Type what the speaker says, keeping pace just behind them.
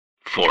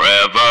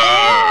Forever.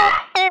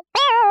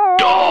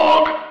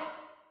 Dog.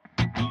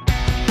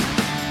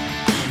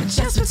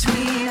 Just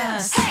between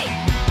us.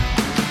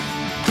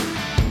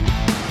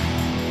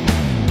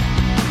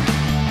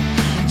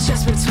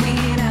 Just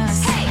between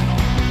us.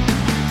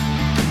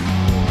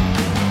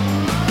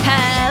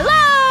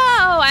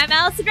 Hello, I'm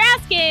Allison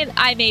Raskin.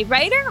 I'm a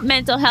writer,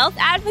 mental health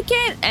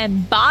advocate,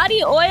 and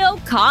body oil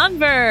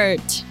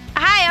convert.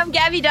 Hi, I'm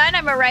Gabby Dunn.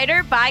 I'm a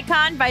writer,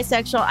 bicon,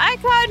 bisexual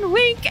icon,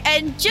 wink,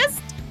 and just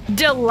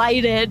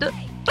delighted.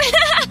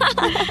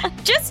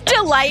 Just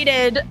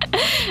delighted.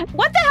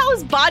 What the hell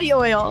is body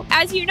oil?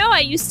 As you know,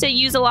 I used to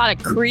use a lot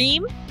of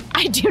cream.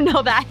 I do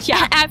know that,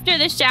 yeah. After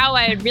the shower,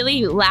 I would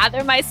really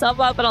lather myself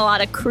up in a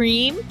lot of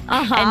cream.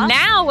 And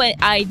now what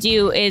I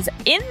do is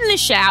in the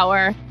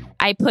shower,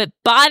 I put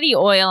body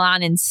oil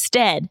on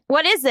instead.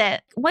 What is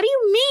it? What do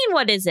you mean,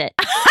 what is it?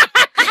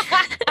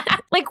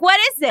 Like, what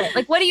is it?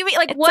 Like, what do you mean?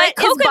 Like, It's what like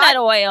is coconut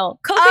oil.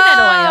 Coconut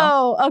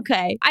oil. Oh,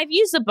 okay. I've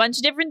used a bunch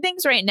of different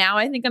things right now.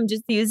 I think I'm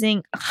just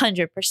using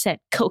 100%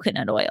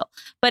 coconut oil.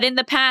 But in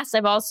the past,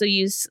 I've also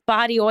used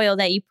body oil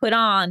that you put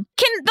on.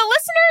 Can the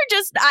listener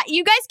just,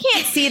 you guys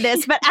can't see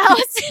this, but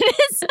Allison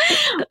is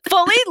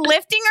fully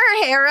lifting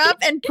her hair up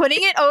and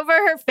putting it over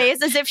her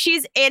face as if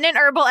she's in an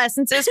Herbal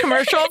Essences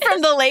commercial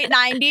from the late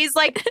 90s,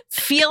 like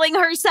feeling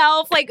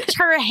herself, like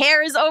her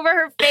hair is over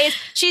her face.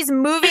 She's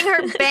moving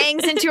her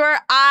bangs into her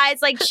eyes.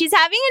 Like she's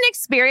having an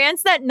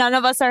experience that none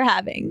of us are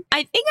having.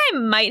 I think I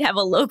might have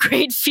a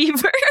low-grade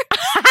fever.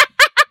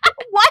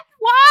 What?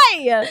 Why?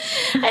 I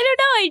don't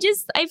know.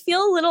 I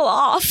feel a little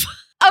off.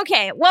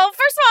 Okay, well,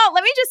 first of all,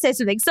 let me just say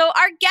something. So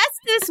our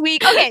guest this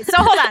week, okay, so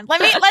hold on.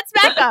 Let's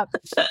back up.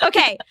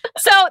 Okay,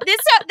 so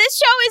this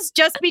show is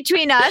just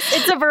between us.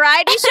 It's a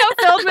variety show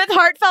filled with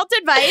heartfelt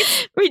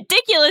advice,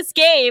 Ridiculous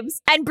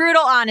games. and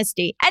brutal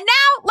honesty. And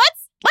now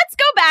let's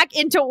go back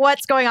into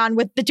what's going on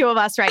with the two of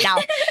us right now.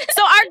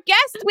 So our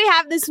guest we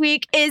have this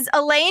week is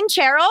Elaine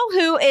Cheryl,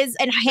 who is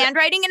a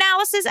handwriting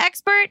analysis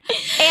expert.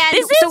 And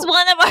This is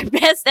one of our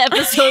best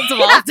episodes of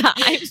all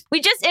time.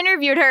 we just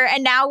interviewed her,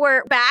 and now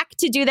we're back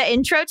to do the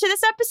intro to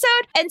this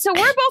episode. And so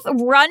we're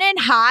both running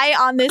high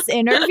on this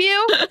interview.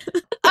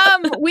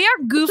 We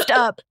are goofed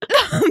up.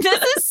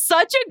 This is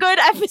such a good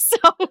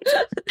episode.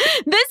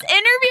 This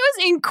interview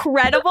is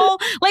incredible.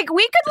 Like,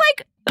 we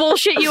could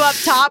bullshit you up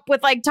top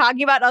with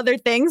talking about other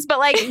things, but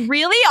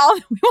really all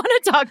we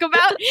want to talk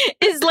about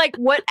is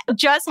what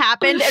just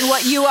happened and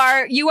what you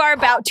are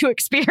about to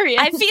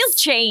experience. I feel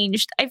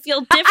changed. I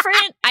feel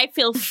different. I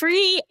feel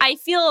free. I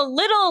feel a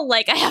little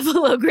like I have a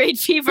low-grade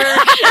fever.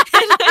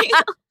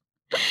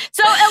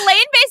 So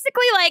Elaine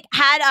basically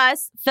had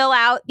us fill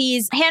out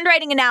these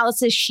handwriting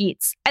analysis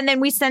sheets, and then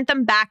we sent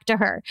them back to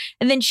her.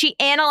 And then she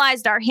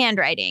analyzed our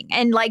handwriting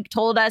and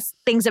told us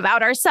things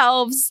about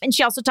ourselves. And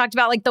she also talked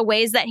about the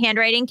ways that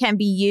handwriting can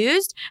be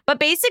used. But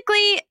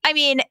basically, I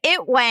mean,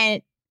 it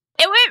went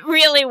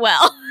really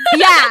well.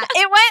 yeah,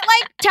 it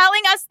went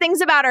telling us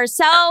things about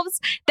ourselves,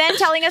 then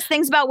telling us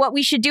things about what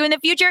we should do in the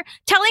future,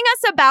 telling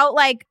us about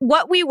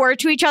what we were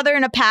to each other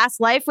in a past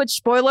life, which,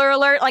 spoiler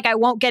alert, I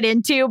won't get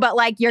into, but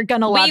you're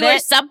gonna love it. We were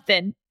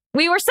something.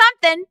 We were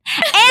something.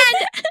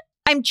 And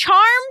I'm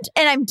charmed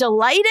and I'm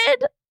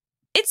delighted.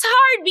 It's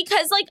hard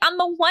because on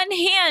the one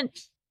hand,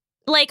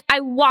 I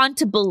want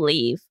to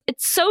believe.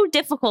 It's so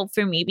difficult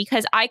for me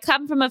because I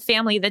come from a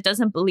family that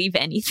doesn't believe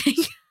anything.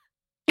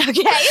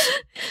 Okay.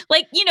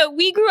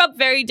 We grew up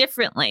very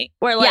differently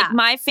where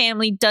my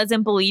family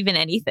doesn't believe in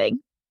anything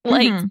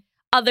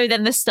other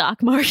than the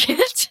stock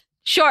market.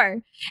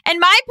 Sure. And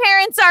my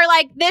parents are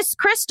this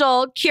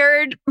crystal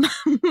cured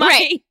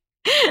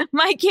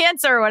my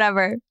cancer or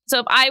whatever. So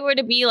if I were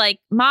to be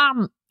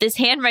Mom, this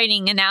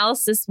handwriting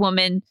analysis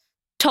woman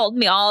told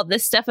me all of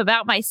this stuff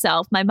about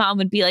myself, my mom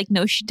would be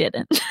no, she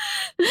didn't.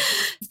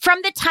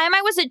 From the time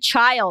I was a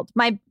child,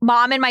 my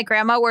mom and my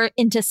grandma were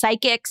into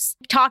psychics,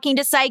 talking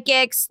to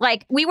psychics.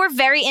 We were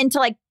very into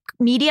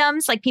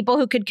mediums, people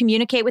who could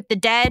communicate with the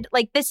dead.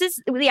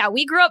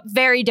 We grew up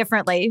very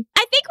differently.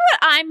 I think what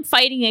I'm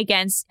fighting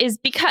against is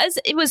because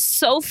it was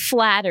so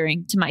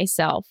flattering to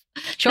myself.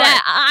 Sure.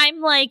 That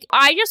I'm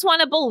I just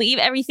want to believe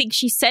everything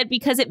she said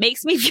because it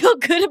makes me feel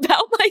good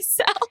about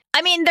myself.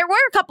 I mean, there were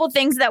a couple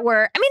things that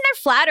were,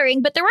 they're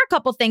flattering, but there were a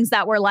couple things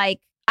that were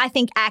I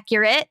think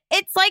accurate.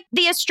 It's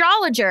the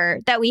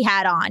astrologer that we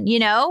had on,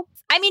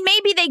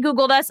 maybe they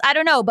Googled us. I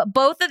don't know. But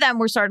both of them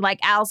were sort of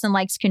Allison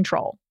likes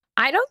control.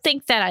 I don't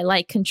think that I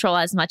like control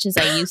as much as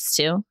I used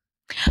to.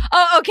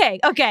 Oh, okay.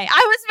 I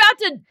was about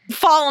to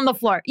fall on the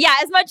floor. Yeah,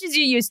 as much as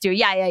you used to.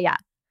 Yeah.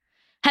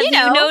 Have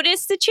you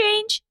noticed the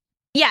change?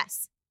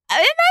 Yes. And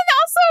then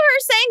also her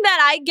saying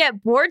that I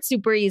get bored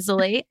super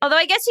easily. Although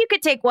I guess you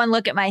could take one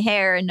look at my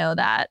hair and know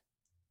that.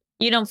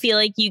 You don't feel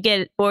like you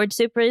get bored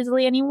super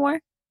easily anymore?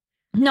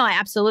 No, I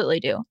absolutely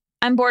do.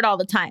 I'm bored all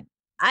the time.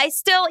 I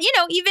still,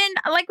 even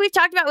we've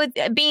talked about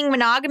with being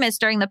monogamous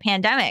during the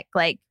pandemic,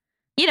 I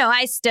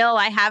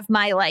have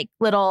my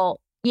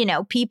little,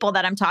 people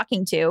that I'm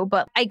talking to,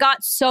 but I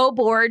got so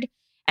bored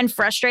and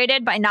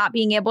frustrated by not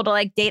being able to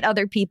like date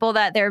other people,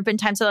 that there have been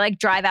times to like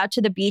drive out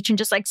to the beach and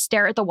just like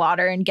stare at the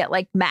water and get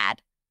like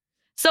mad.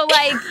 So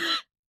like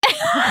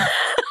Mal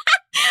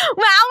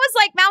was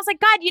like,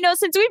 God,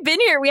 since we've been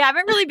here, we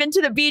haven't really been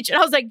to the beach. And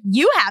I was like,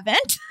 you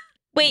haven't?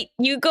 Wait,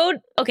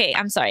 okay,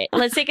 I'm sorry.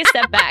 Let's take a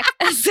step back.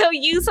 So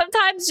you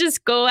sometimes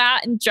just go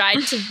out and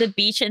drive to the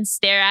beach and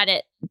stare at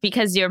it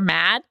because you're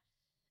mad?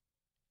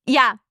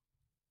 Yeah.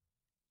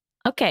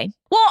 Okay.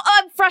 Well,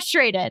 I'm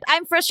frustrated.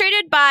 I'm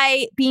frustrated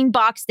by being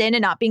boxed in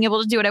and not being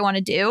able to do what I want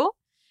to do.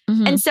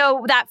 Mhm. And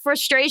so that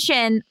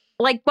frustration,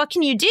 like, what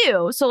can you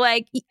do? So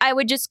like, I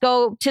would just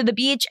go to the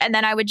beach and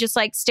then I would just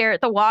like stare at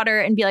the water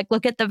and be like,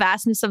 look at the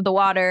vastness of the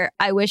water.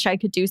 I wish I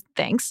could do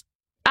things.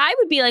 I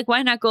would be like,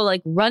 why not go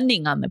like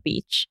running on the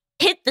beach?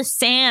 Hit the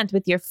sand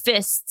with your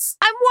fists.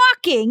 I'm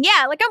walking.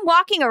 Yeah, like I'm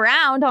walking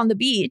around on the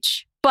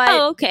beach. But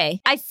Oh,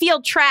 okay. I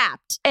feel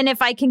trapped. And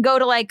if I can go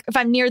to like, if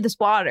I'm near this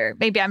water,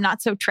 maybe I'm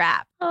not so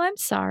trapped. Oh, I'm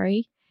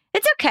sorry.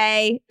 It's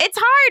okay. It's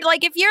hard.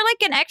 Like if you're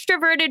like an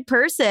extroverted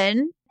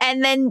person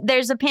and then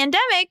there's a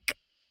pandemic,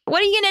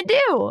 what are you going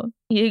to do?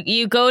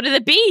 You go to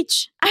the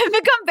beach. I've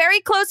become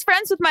very close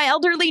friends with my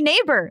elderly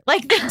neighbor.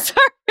 Like things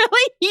are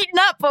really heating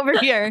up over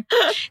here.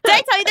 Did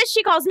I tell you that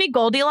she calls me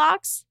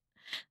Goldilocks?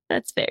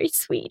 That's very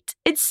sweet.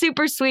 It's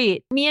super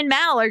sweet. Me and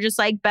Mal are just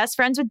like best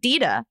friends with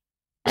Dita.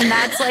 And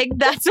that's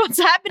what's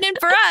happening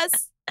for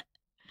us.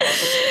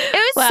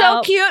 It was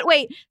so cute.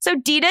 Wait, so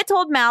Dita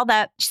told Mal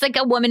that she's like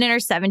a woman in her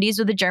 70s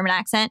with a German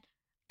accent.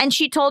 And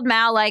she told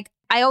Mal, like,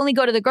 I only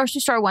go to the grocery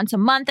store once a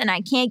month and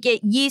I can't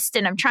get yeast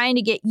and I'm trying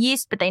to get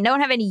yeast, but they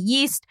don't have any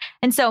yeast.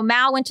 And so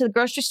Mal went to the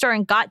grocery store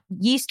and got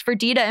yeast for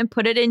Dita and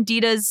put it in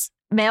Dita's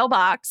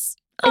mailbox.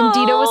 And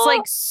Dita was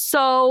like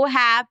so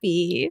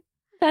happy.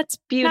 That's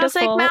beautiful. And I was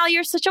like, Mal,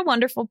 you're such a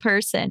wonderful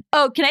person.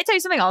 Oh, can I tell you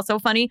something also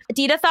funny?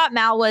 Dita thought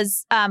Mal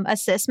was a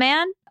cis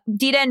man.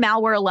 Dita and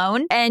Mal were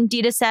alone. And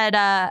Dita said,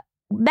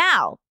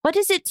 Mal, what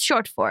is it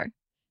short for?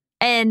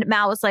 And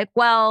Mal was like,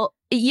 well,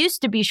 it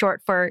used to be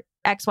short for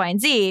X, Y, and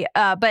Z,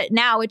 but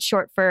now it's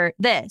short for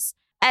this.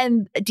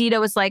 And Dita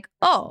was like,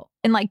 oh,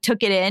 and like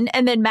took it in.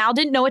 And then Mal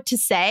didn't know what to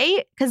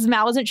say because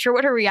Mal wasn't sure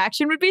what her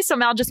reaction would be. So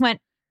Mal just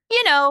went,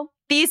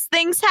 these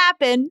things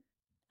happen.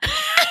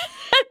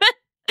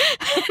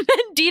 And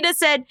then Dita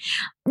said,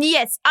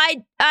 yes,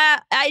 I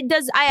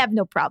have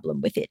no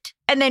problem with it.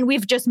 And then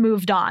we've just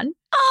moved on.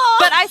 Oh.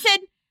 But I said,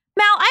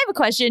 Mal, I have a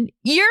question.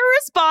 Your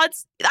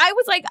response, I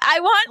was like, I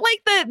want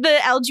like the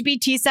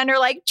LGBT center,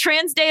 like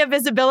Trans Day of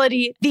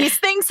Visibility. These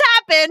things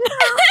happen.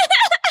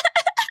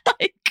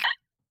 Like,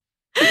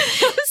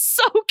 it was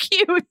so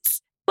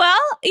cute.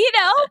 Well,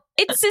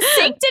 it's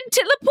succinct and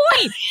to the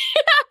point.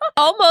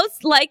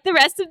 Almost like the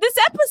rest of this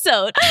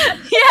episode.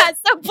 Yeah,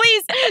 so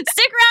please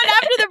stick around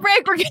after the break.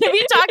 We're going to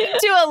be talking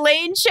to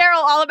Elaine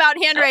Cheryl all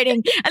about handwriting.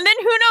 And then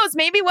who knows,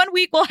 maybe one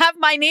week we'll have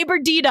my neighbor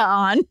Dita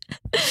on.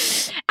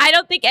 I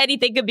don't think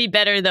anything could be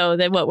better, though,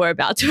 than what we're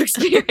about to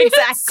experience.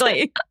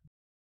 Exactly.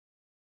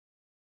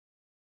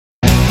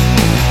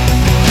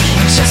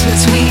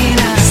 Just between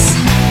us.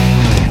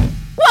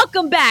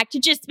 Welcome back to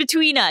Just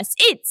Between Us.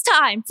 It's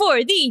time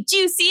for the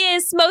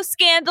juiciest, most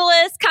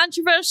scandalous,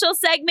 controversial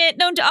segment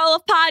known to all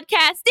of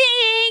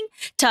podcasting.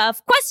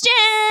 Tough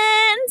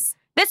questions.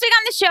 This week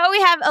on the show, we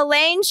have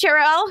Elaine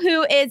Cheryl,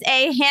 who is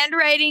a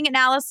handwriting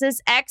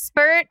analysis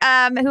expert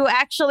who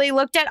actually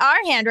looked at our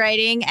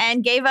handwriting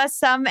and gave us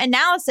some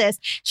analysis.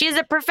 She is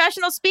a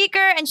professional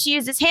speaker, and she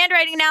uses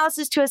handwriting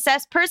analysis to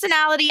assess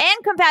personality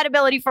and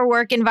compatibility for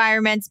work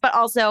environments, but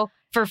also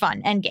for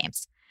fun and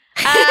games.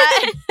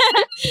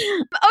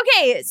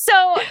 Okay,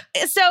 so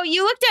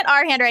you looked at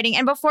our handwriting,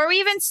 and before we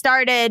even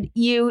started,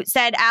 you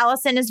said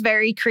Allison is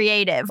very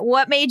creative.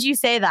 What made you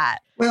say that?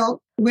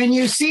 Well, when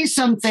you see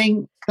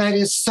something that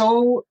is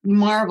so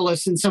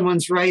marvelous in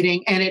someone's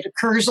writing and it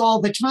occurs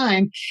all the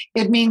time,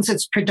 it means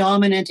it's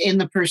predominant in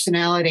the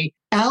personality.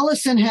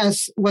 Allison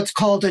has what's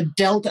called a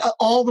delta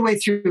all the way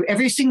through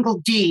every single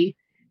D.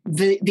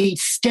 The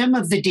stem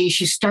of the D,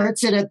 she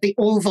starts it at the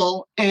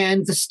oval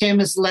and the stem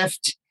is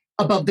left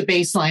above the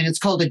baseline. It's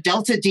called a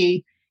delta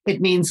D. It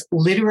means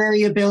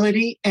literary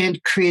ability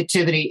and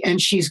creativity.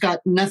 And she's got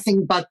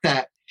nothing but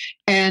that.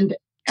 And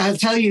I'll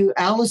tell you,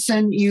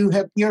 Allison,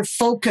 your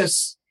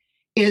focus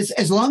is,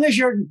 as long as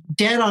you're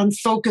dead on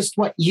focused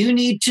what you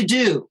need to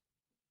do,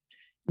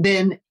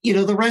 then,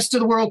 the rest of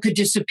the world could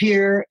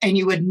disappear and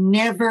you would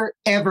never,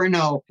 ever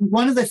know.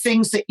 One of the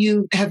things that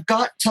you have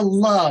got to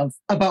love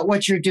about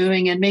what you're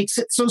doing and makes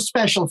it so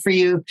special for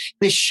you,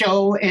 this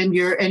show and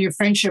your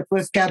friendship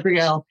with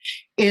Gabrielle,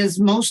 is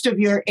most of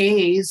your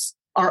A's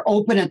are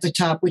open at the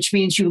top, which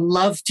means you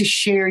love to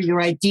share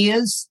your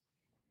ideas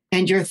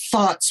and your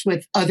thoughts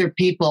with other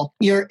people.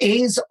 Your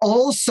A's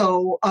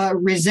also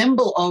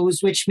resemble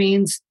O's, which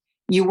means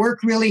you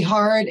work really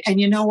hard, and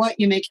you know what?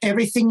 You make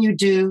everything you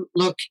do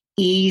look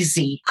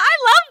easy. I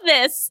love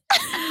this.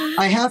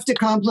 I have to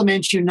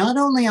compliment you not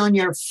only on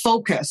your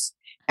focus,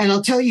 and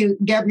I'll tell you,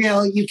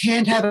 Gabrielle, you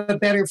can't have a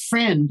better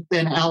friend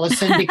than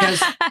Allison,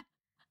 because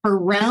her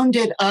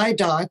rounded eye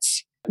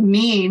dots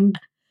mean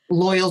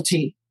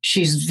loyalty.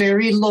 She's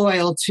very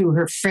loyal to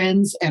her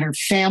friends and her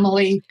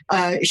family.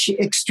 She's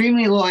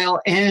extremely loyal.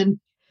 And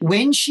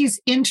when she's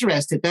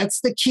interested,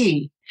 that's the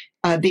key.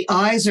 The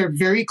eyes are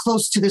very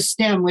close to the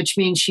stem, which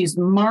means she's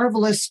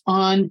marvelous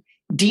on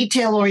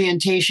detail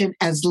orientation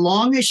as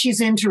long as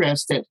she's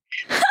interested.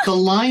 The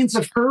lines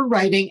of her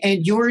writing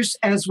and yours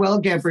as well,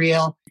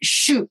 Gabrielle,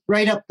 shoot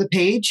right up the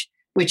page,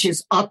 which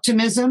is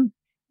optimism,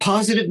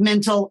 positive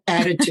mental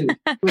attitude,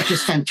 which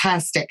is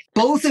fantastic.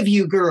 Both of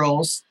you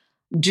girls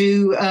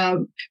do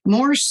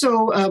more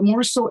so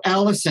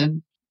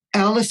Allison.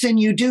 Allison,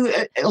 you do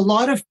a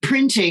lot of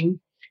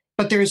printing,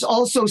 but there's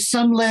also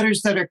some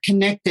letters that are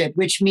connected,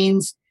 which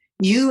means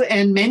you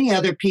and many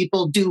other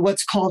people do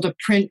what's called a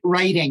print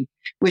writing,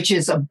 which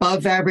is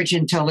above average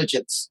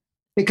intelligence,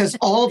 because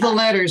all the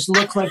letters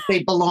look like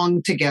they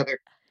belong together.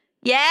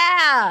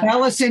 Yeah.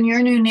 Allison,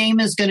 your new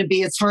name is going to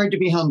be It's Hard to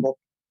Be Humble.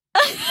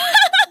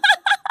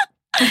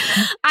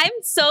 I'm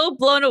so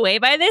blown away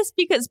by this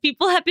because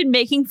people have been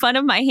making fun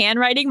of my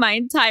handwriting my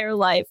entire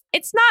life.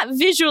 It's not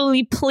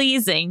visually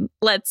pleasing,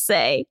 let's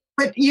say.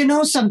 But you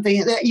know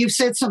something, that you've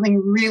said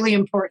something really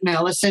important,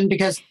 Allison,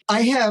 because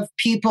I have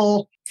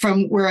people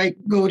from where I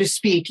go to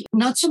speak,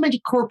 not so many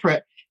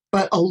corporate,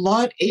 but a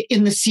lot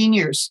in the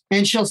seniors.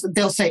 And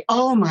they'll say,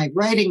 oh, my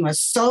writing was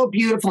so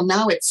beautiful.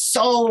 Now it's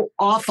so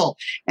awful.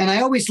 And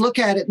I always look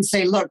at it and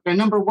say, look,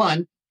 number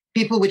one,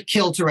 people would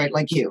kill to write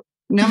like you.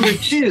 Number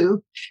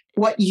two,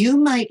 what you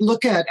might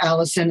look at,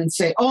 Allison, and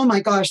say, oh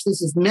my gosh,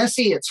 this is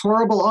messy. It's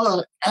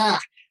horrible.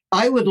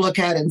 I would look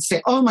at it and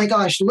say, oh my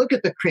gosh, look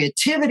at the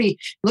creativity.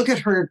 Look at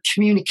her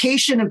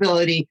communication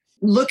ability.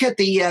 Look at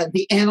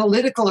the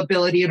analytical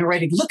ability in her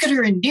writing. Look at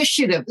her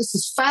initiative. This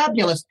is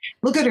fabulous.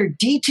 Look at her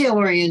detail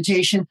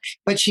orientation,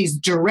 but she's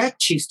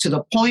direct. She's to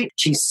the point.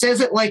 She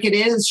says it like it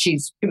is.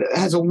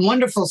 Has a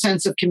wonderful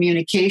sense of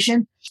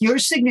communication. Your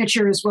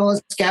signature, as well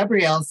as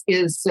Gabrielle's,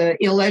 is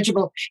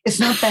illegible. It's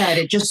not bad.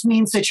 It just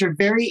means that you're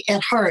very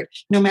at heart.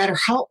 No matter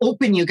how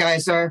open you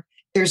guys are,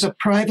 there's a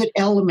private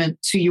element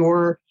to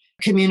your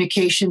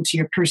communication, to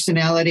your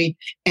personality,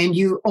 and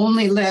you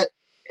only let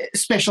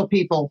special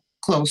people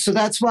close. So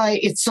that's why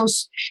it's so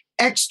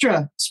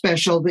extra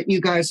special that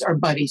you guys are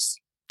buddies.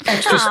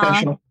 Extra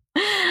special.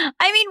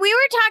 I mean, we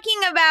were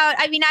talking about,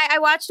 I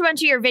watched a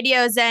bunch of your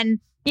videos, and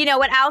you know,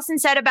 what Allison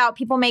said about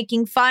people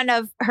making fun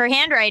of her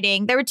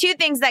handwriting. There were two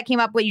things that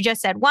came up, what you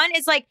just said. One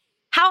is like,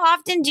 how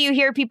often do you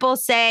hear people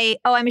say,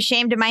 oh, I'm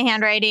ashamed of my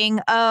handwriting?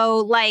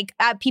 Oh, like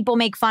people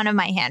make fun of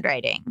my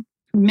handwriting.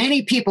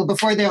 Many people,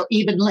 before they'll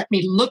even let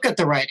me look at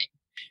the writing,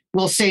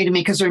 will say to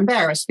me, because they're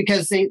embarrassed,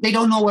 because they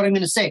don't know what I'm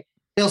going to say.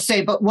 They'll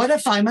say, but what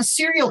if I'm a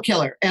serial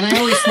killer? And I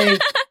always say,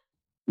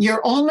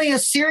 you're only a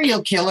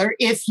serial killer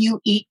if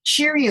you eat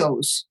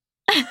Cheerios.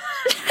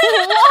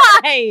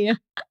 Why?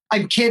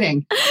 I'm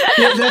kidding.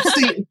 That's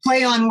the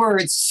play on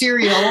words.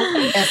 Cereal,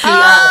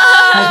 F-E-R,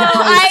 as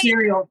opposed to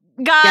cereal.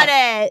 Got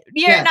it.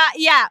 You're not,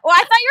 yeah. Well, I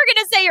thought you were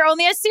going to say you're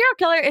only a serial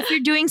killer if you're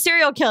doing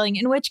serial killing,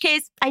 in which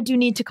case I do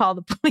need to call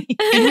the police.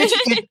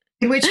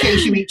 In which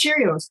case you eat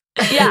Cheerios.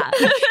 Yeah.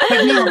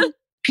 But no,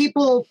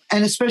 people,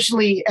 and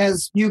especially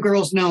as you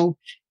girls know,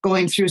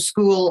 going through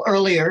school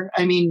earlier,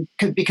 I mean,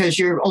 because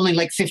you're only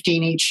like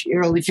 15 each,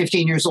 you're only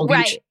 15 years old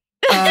right. each.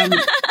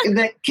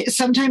 That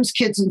sometimes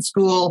kids in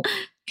school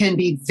can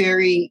be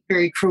very,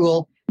 very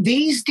cruel.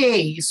 These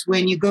days,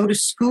 when you go to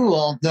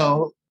school,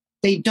 though,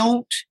 they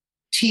don't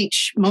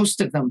teach most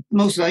of them.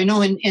 I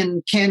know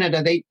in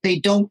Canada, they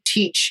don't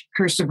teach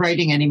cursive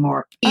writing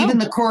anymore. Even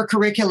the core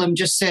curriculum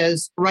just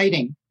says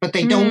writing, but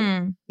they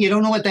don't, you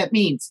don't know what that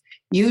means.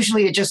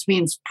 Usually it just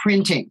means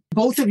printing.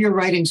 Both of your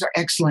writings are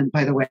excellent,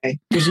 by the way.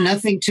 There's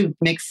nothing to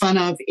make fun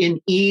of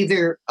in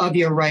either of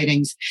your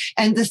writings.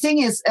 And the thing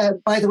is,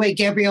 by the way,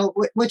 Gabrielle,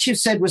 what you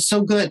said was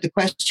so good, the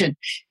question,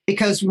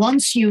 because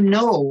once you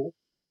know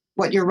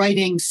what your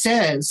writing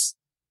says,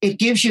 it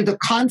gives you the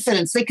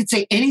confidence. They could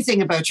say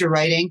anything about your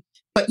writing,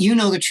 but you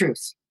know the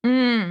truth.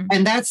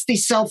 And that's the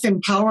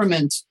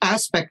self-empowerment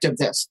aspect of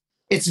this.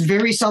 It's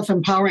very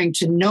self-empowering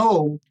to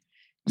know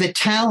the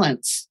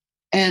talents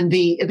and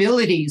the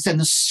abilities and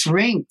the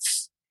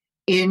strengths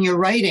in your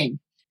writing.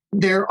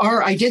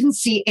 I didn't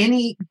see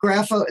any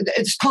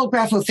it's called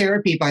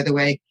graphotherapy, by the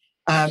way.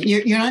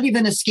 You're not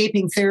even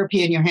escaping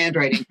therapy in your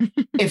handwriting.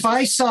 If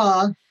I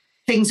saw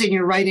things in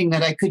your writing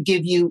that I could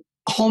give you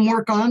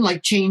homework on,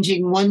 like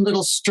changing one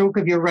little stroke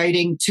of your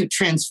writing to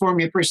transform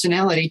your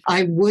personality,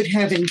 I would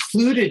have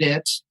included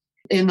it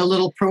in the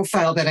little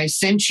profile that I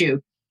sent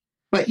you.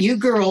 But you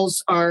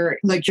girls are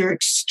like, you're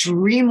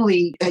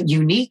extremely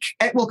unique.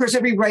 Well, of course,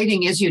 every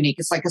writing is unique.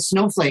 It's like a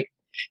snowflake.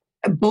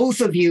 Both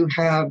of you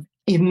have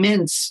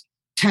immense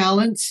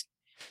talents,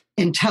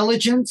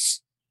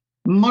 intelligence,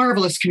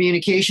 marvelous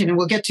communication. And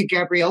we'll get to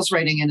Gabrielle's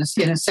writing in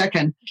a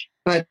second.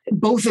 But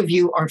both of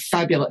you are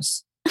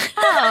fabulous.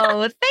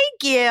 Oh,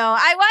 thank you.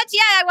 I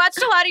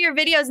watched a lot of your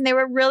videos and they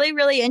were really,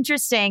 really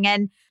interesting.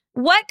 And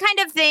what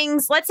kind of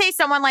things, let's say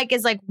someone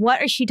is like,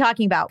 what is she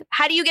talking about?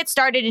 How do you get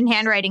started in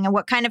handwriting and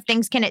what kind of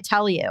things can it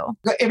tell you?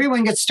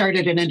 Everyone gets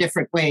started in a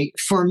different way.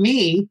 For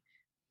me,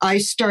 I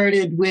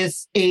started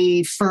with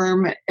a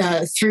firm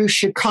through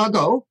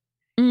Chicago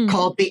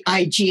called the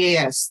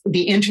IGAS,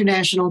 the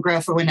International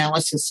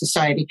Graphoanalysis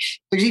Society.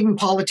 There's even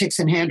politics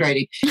in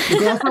handwriting. The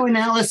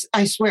graphoanalysis,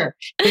 I swear,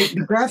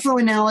 the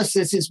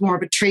graphoanalysis is more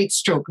of a trait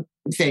stroke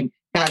thing.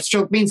 That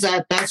stroke means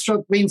that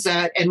stroke means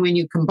that. And when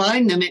you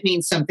combine them, it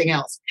means something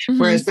else.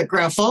 Whereas the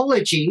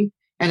graphology,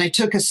 and I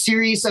took a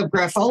series of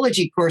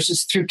graphology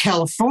courses through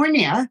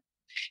California,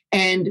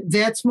 and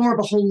that's more of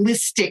a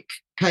holistic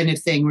kind of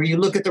thing where you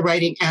look at the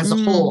writing as a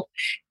whole.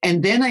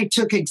 And then I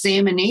took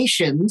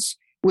examinations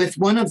with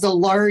one of the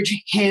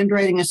large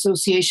handwriting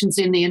associations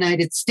in the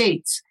United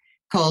States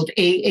called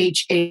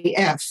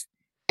AHAF.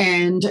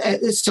 And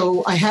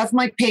so I have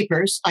my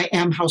papers. I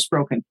am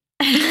housebroken.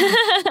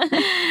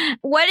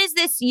 What is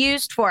this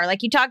used for?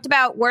 Like you talked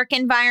about work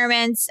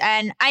environments,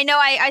 and I know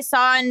I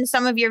saw in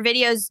some of your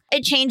videos,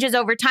 it changes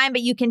over time,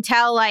 but you can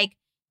tell like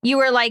you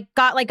were like,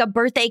 got like a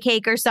birthday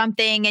cake or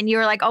something, and you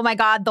were like, oh my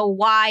God, the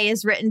Y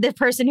is written. The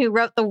person who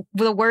wrote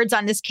the words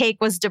on this cake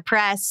was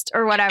depressed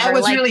or whatever. That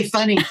was really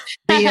funny.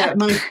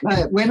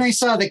 When I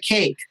saw the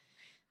cake,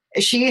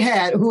 she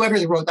had, whoever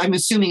wrote, I'm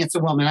assuming it's a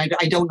woman. I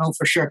don't know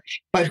for sure,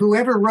 but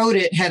whoever wrote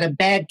it had a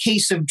bad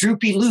case of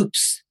droopy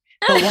loops.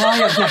 The Y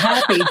of the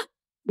happy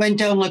went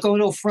down like a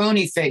little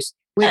frowny face,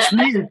 which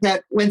meant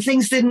that when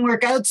things didn't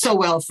work out so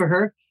well for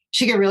her,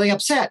 she got really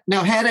upset.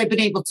 Now, had I been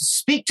able to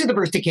speak to the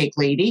birthday cake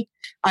lady,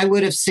 I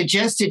would have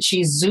suggested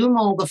she zoom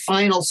all the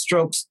final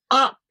strokes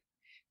up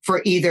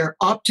for either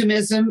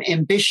optimism,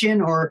 ambition,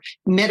 or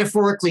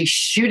metaphorically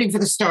shooting for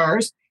the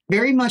stars,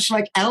 very much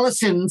like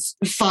Allison's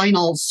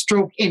final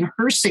stroke in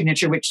her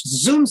signature, which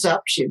zooms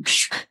up.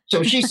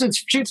 So she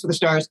shoots for the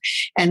stars.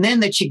 And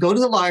then that she go to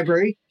the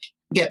library,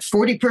 get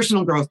 40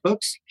 personal growth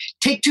books,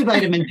 take 2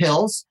 vitamin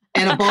pills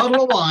and a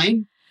bottle of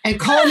wine, and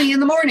call me in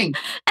the morning.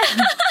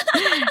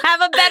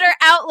 Have a better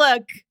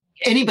outlook.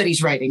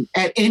 Anybody's writing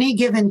at any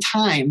given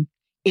time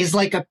is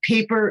like a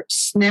paper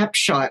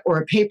snapshot or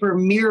a paper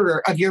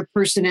mirror of your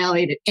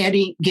personality at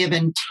any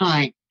given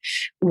time.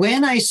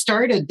 When I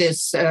started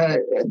this,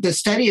 the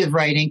study of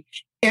writing,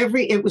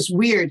 it was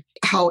weird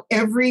how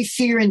every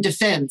fear and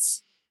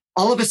defense,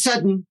 all of a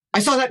sudden, I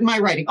saw that in my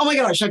writing. Oh my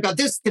gosh, I've got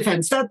this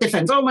defense, that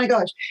defense. Oh my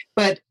gosh.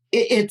 But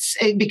it's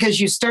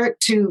because you start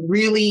to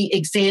really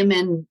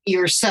examine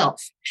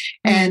yourself.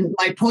 And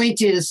my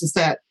point is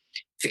that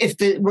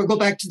we'll go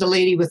back to the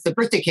lady with the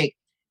birthday cake.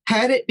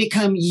 Had it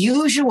become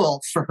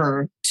usual for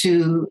her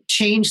to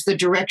change the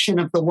direction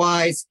of the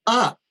Y's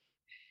up,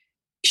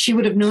 she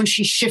would have known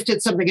she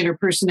shifted something in her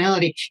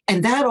personality.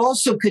 And that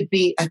also could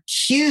be a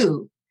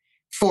cue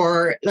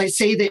for, like,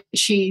 say that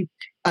she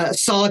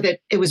saw that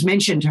it was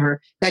mentioned to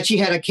her that she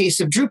had a case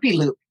of droopy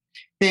loop.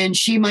 Then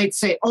she might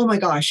say, oh my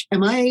gosh,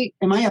 am I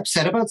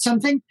upset about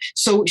something?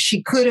 So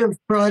she could have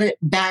brought it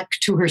back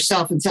to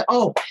herself and said,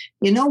 oh,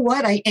 you know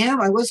what? I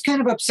was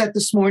kind of upset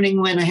this morning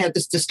when I had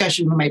this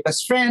discussion with my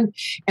best friend.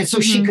 And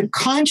so she could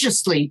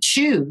consciously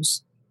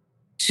choose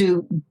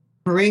to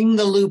bring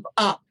the loop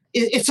up.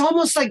 It's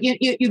almost like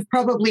you've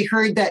probably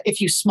heard that if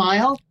you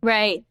smile,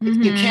 Right.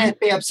 you can't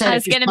be upset. I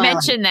was going to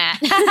mention that.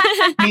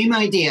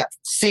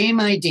 Same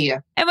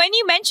idea. And when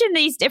you mention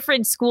these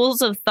different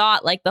schools of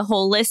thought, like the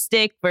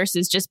holistic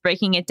versus just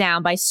breaking it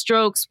down by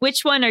strokes,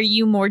 which one are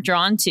you more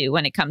drawn to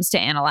when it comes to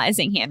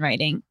analyzing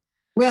handwriting?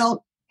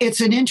 Well,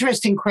 it's an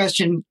interesting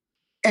question.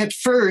 At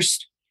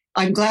first,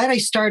 I'm glad I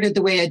started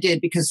the way I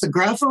did because the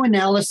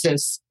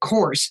graphoanalysis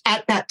course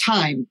at that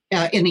time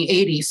in the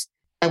 80s,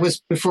 that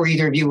was before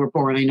either of you were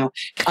born, I know.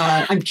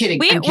 I'm kidding.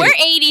 We're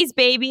 80s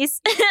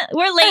babies.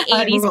 We're late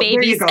 80s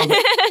babies. There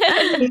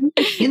you go.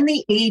 In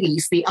the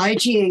 80s, the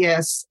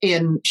IGAS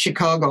in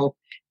Chicago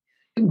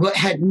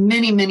had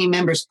many, many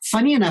members.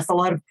 Funny enough, a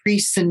lot of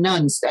priests and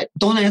nuns.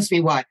 Don't ask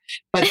me why,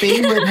 but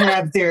they would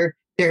have their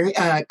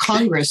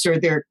congress or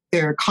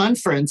their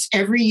conference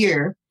every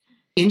year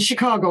in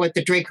Chicago at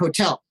the Drake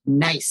Hotel.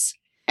 Nice.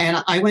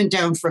 And I went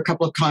down for a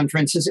couple of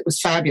conferences. It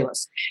was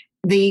fabulous.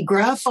 The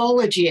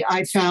graphology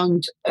I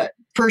found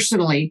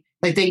personally,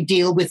 like they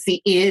deal with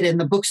the id and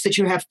the books that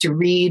you have to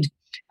read.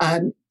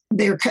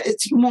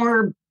 It's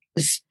more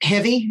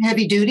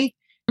heavy duty.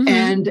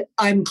 And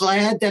I'm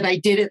glad that I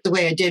did it the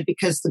way I did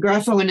because the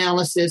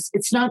graphoanalysis,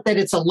 it's not that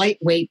it's a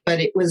lightweight, but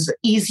it was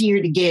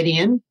easier to get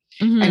in.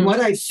 And what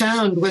I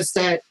found was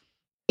that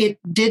it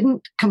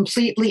didn't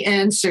completely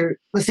answer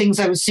the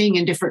things I was seeing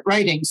in different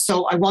writings.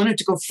 So I wanted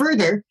to go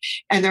further.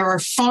 And there are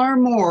far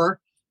more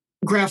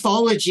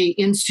graphology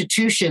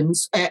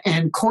institutions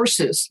and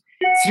courses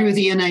through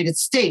the United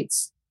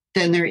States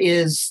than there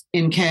is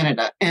in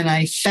Canada. And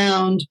I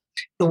found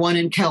the one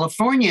in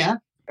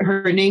California.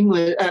 Her name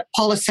was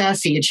Paula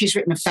Sassy, and she's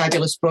written a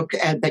fabulous book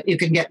that you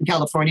can get in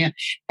California.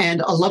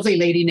 And a lovely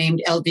lady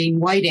named Eldine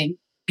Whiting,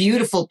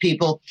 beautiful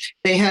people.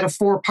 They had a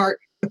 4-part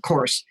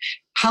course.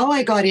 How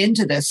I got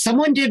into this,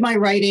 someone did my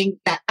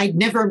writing that I'd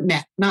never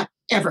met, not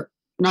ever,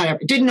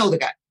 didn't know the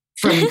guy.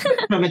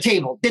 From a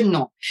table, didn't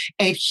know.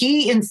 And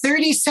he, in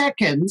 30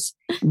 seconds,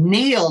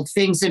 nailed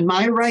things in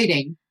my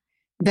writing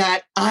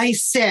that I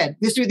said.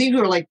 These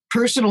were like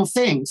personal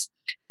things.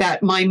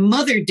 that my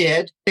mother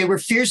did. They were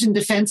fears and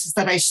defenses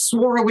that I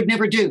swore I would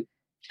never do.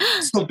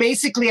 So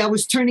basically, I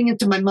was turning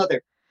into my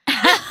mother.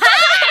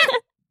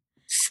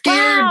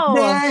 Scared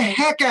the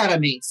heck out of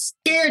me,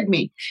 scared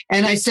me.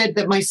 And I said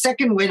that my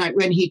second,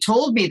 when he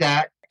told me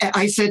that,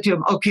 I said to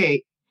him,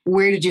 okay,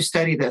 where did you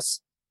study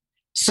this?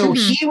 So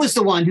he was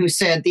the one who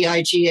said the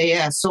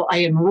IGAS. So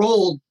I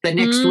enrolled the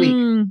next week.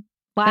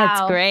 Wow.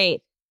 That's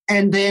great.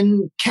 And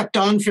then kept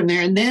on from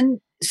there and then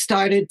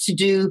started to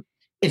do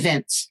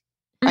events.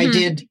 I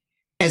did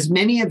as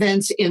many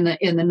events in the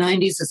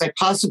 90s as I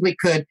possibly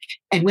could.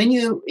 And when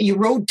you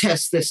road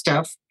test this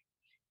stuff,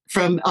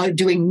 from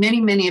doing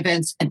many, many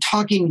events and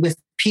talking with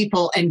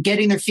people and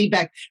getting their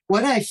feedback,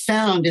 what I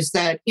found is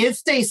that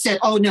if they said,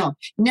 oh, no,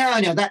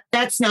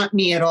 that's not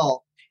me at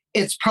all,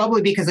 it's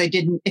probably because I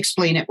didn't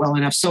explain it well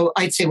enough. So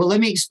I'd say, well,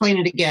 let me explain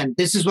it again.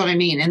 This is what I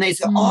mean. And they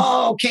say,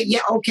 oh, okay,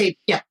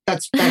 yeah,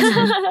 that's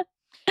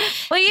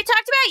Well, you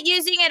talked about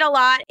using it a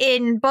lot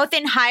in both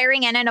in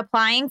hiring and in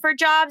applying for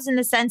jobs, in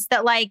the sense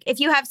that, like, if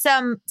you have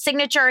some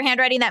signature or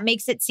handwriting that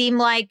makes it seem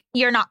like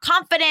you're not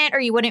confident or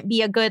you wouldn't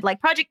be a good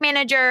like project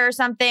manager or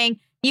something,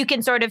 you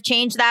can sort of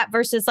change that,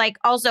 versus like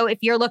also if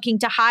you're looking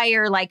to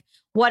hire, like,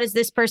 what does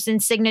this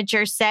person's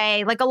signature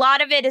say? Like, a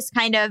lot of it is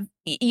kind of,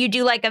 you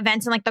do like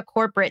events in like the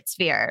corporate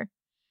sphere.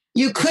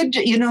 You could,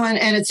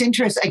 and it's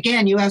interesting.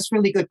 Again, you ask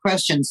really good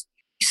questions.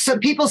 So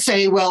people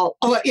say, well,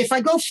 if I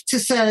go to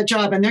set a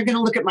job and they're going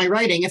to look at my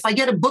writing, if I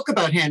get a book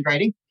about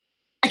handwriting,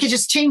 I could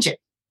just change it.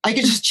 I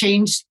could just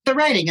change the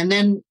writing. And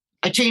then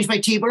I change my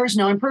T-bars.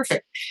 Now I'm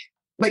perfect.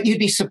 But you'd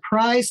be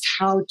surprised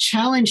how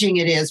challenging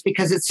it is,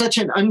 because it's such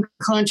an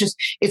unconscious,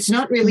 it's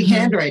not really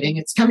handwriting.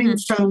 It's coming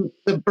from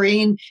the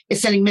brain.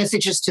 It's sending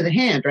messages to the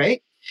hand,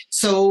 right?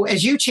 So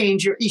as you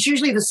change, it's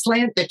usually the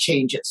slant that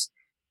changes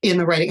in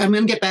the writing. I'm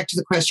going to get back to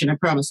the question, I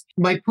promise.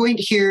 My point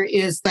here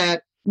is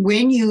that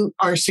when you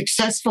are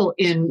successful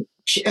in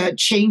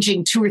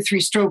changing 2 or 3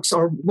 strokes,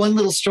 or one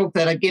little stroke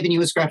that I've given you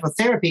as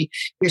graphotherapy,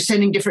 you're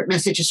sending different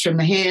messages from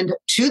the hand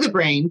to the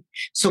brain.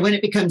 So when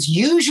it becomes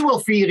usual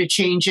for you to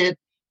change it,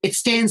 it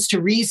stands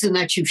to reason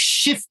that you've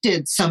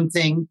shifted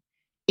something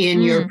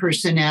in your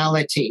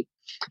personality.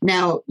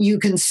 Now, you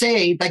can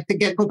say, like,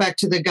 go back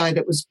to the guy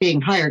that was being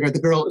hired, or the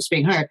girl that was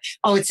being hired.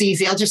 Oh, it's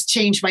easy. I'll just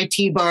change my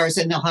T-bars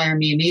and they'll hire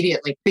me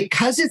immediately.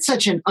 Because it's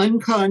such an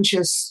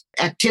unconscious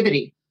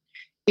activity,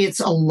 it's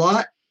a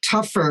lot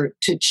tougher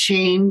to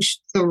change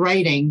the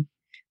writing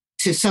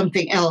to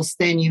something else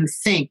than you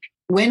think.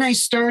 When I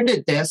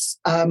started this,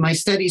 my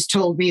studies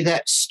told me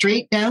that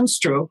straight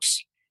downstrokes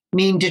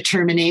mean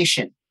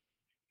determination.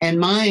 And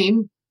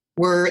mine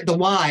were, the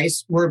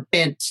Y's were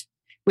bent,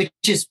 which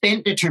is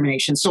bent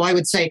determination. So I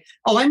would say,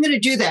 oh, I'm going to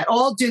do that.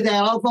 Oh, I'll do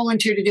that. I'll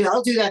volunteer to do that.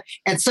 I'll do that.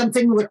 And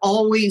something would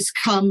always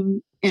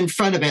come in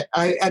front of it.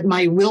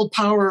 My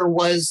willpower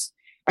was,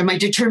 or my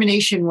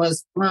determination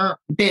was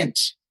bent.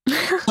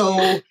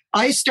 So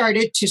I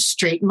started to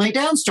straighten my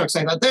downstrokes.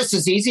 I thought, this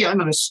is easy. I'm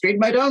going to straighten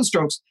my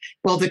downstrokes.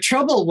 Well, the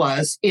trouble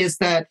is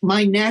that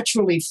my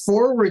naturally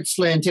forward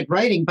slanted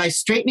writing, by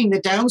straightening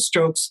the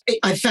downstrokes,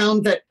 I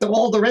found that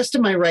all the rest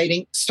of my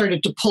writing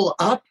started to pull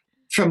up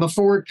from a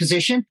forward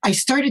position. I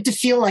started to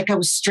feel like I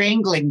was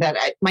strangling, that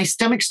my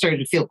stomach started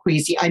to feel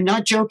queasy. I'm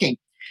not joking.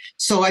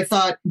 So I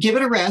thought, give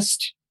it a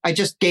rest. I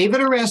just gave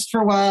it a rest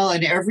for a while,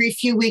 and every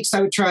few weeks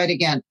I would try it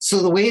again. So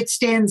the way it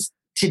stands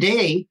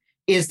today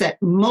is that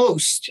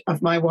most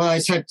of my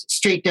Y's have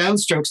straight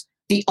downstrokes.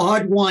 The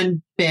odd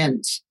one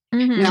bends.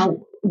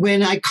 Now,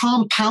 when I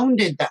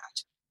compounded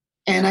that,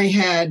 and I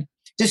had,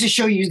 just to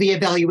show you the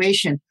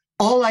evaluation,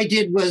 all I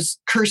did was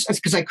curse,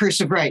 because I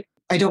cursive write.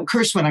 I don't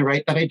curse when I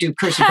write, but I do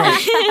cursive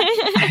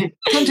write.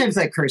 Sometimes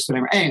I curse when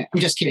I write. Anyway,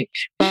 I'm just kidding.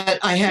 But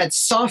I had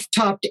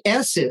soft-topped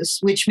S's,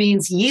 which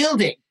means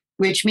yielding,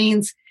 which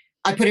means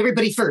I put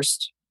everybody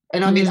first.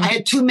 And I mean, I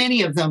had too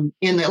many of them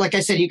in there. Like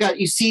I said,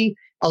 you see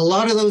a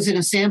lot of those in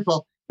a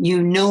sample, you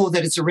know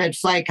that it's a red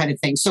flag kind of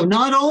thing. So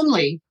not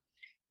only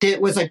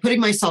was I putting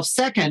myself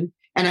second,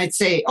 and I'd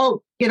say,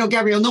 oh,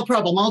 Gabrielle, no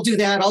problem. I'll do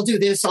that. I'll do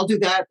this. I'll do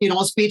that.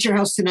 I'll be at your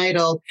house tonight.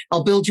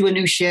 I'll build you a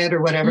new shed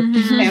or whatever.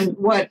 And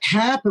what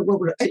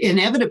would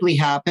inevitably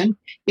happen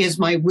is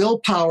my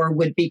willpower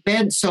would be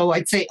bent. So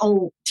I'd say,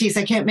 oh, geez,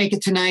 I can't make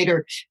it tonight,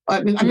 or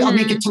I'll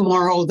make it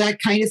tomorrow, that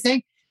kind of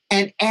thing.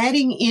 And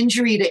adding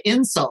injury to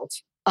insult,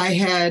 I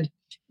had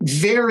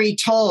very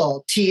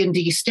tall T and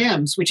D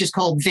stems, which is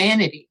called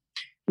vanity,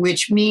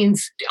 which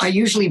means I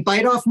usually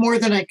bite off more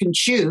than I can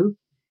chew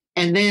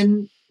and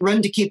then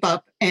run to keep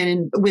up.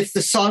 And with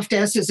the soft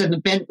S's and the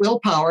bent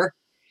willpower,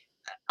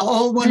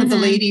 one of the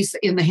ladies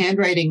in the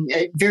handwriting,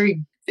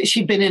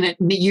 she'd been in it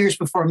years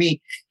before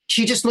me.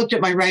 She just looked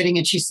at my writing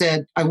and she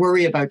said, I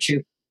worry about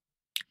you.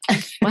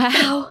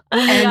 Wow.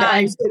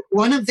 And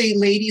one of the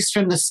ladies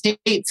from the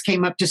States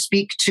came up to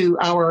speak to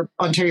our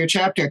Ontario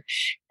chapter.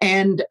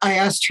 And I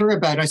asked her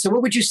about it. I said,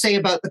 what would you say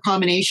about the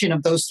combination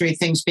of those 3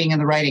 things being in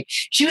the writing?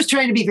 She was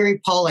trying to be very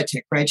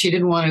politic, right? She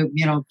didn't want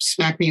to,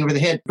 smack me over the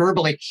head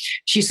verbally.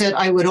 She said,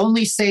 I would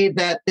only say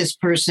that this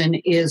person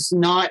is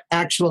not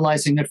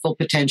actualizing their full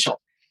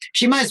potential.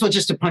 She might as well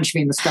just have punched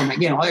me in the stomach.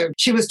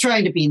 She was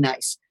trying to be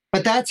nice,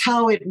 but that's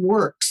how it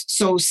works.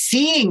 So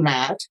seeing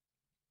that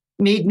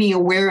made me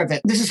aware of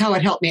it. This is how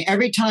it helped me.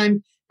 Every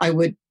time I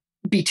would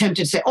be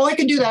tempted to say, oh, I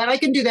can do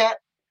that.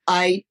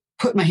 I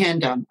put my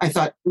hand down. I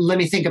thought, let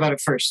me think about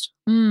it first.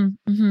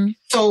 Mm-hmm.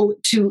 So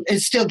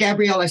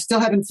Gabrielle, I still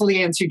haven't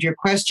fully answered your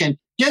question.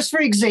 Just for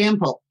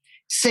example,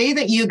 say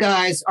that you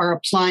guys are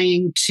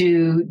applying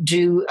to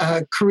do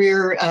a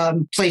career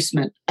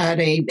placement at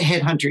a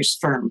headhunter's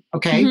firm,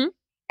 okay? Mm-hmm.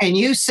 And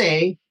you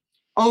say,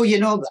 oh,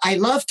 I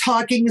love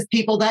talking with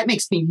people. That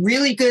makes me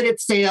really good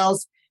at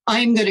sales.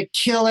 I'm going to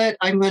kill it.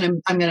 I'm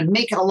going to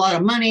make a lot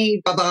of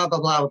money, blah, blah, blah,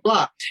 blah,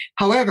 blah.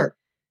 However,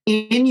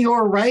 in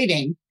your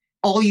writing,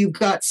 all you've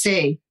got to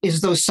say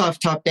is those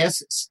soft-topped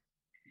S's.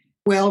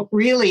 Well,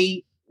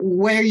 really,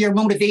 where your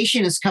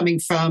motivation is coming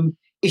from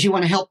is you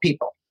want to help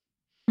people.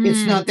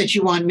 It's not that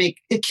you want to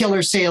make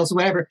killer sales or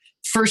whatever.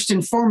 First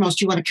and foremost,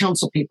 you want to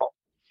counsel people.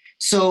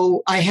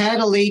 So I had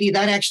a lady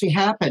that actually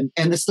happened.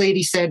 And this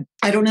lady said,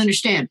 I don't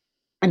understand.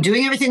 I'm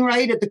doing everything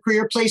right at the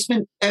career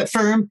placement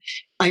firm.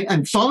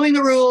 I'm following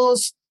the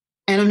rules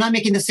and I'm not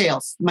making the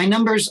sales. My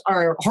numbers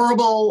are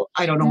horrible.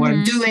 I don't know what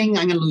I'm doing.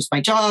 I'm going to lose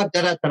my job.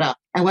 Da, da, da, da.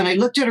 And when I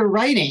looked at her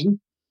writing,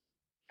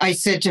 I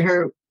said to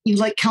her, you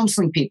like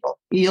counseling people.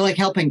 You like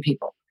helping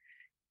people.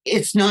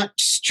 It's not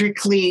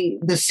strictly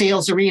the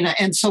sales arena.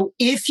 And so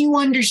if you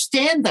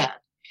understand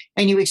that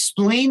and you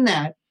explain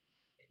that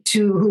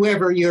to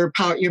whoever your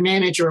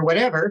manager or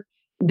whatever,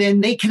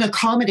 then they can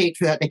accommodate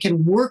for that. They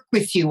can work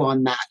with you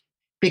on that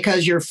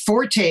because your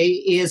forte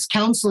is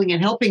counseling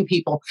and helping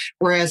people.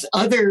 Whereas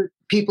other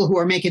people who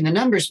are making the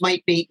numbers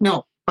might be,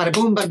 no, bada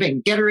boom, bada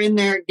bing, get her in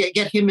there,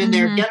 get him in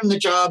there, get him the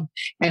job.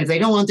 And if they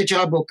don't want the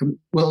job,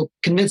 we'll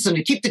convince them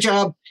to keep the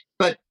job,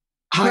 but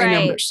high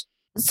numbers.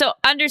 So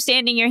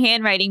understanding your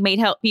handwriting might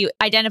help you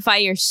identify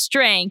your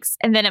strengths,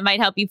 and then it might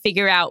help you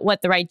figure out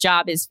what the right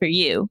job is for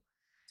you.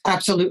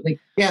 Absolutely.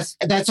 Yes,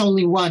 that's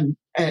only one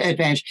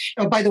advantage.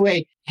 Oh, by the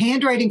way,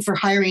 handwriting for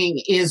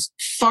hiring is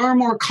far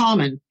more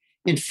common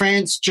in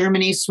France,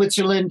 Germany,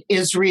 Switzerland,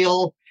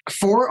 Israel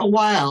for a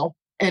while.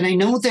 And I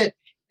know that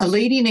a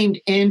lady named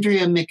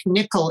Andrea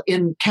McNichol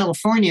in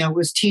California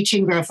was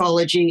teaching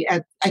graphology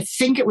at, I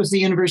think it was the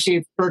University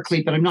of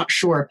Berkeley, but I'm not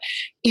sure.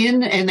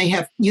 And they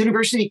have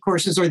university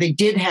courses, or they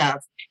did have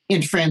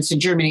in France and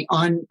Germany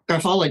on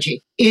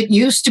graphology. It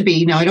used to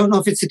be, now I don't know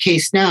if it's the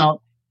case now,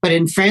 but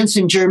in France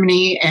and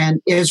Germany and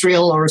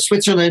Israel or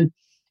Switzerland,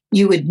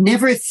 you would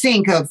never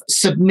think of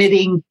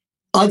submitting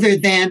other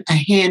than a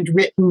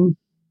handwritten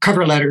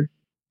cover letter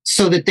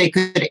so that they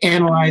could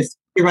analyze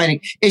your writing.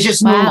 It's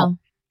just normal.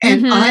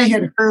 And I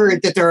had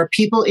heard that there are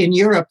people in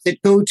Europe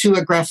that go to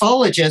a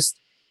graphologist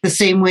the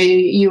same way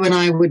you and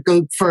I would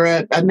go for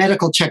a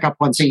medical checkup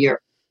once a year.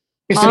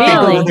 If they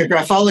go to their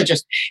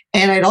graphologist.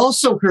 And I'd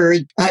also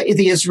heard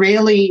the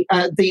Israeli,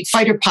 the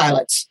fighter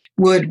pilots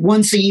would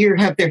once a year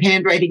have their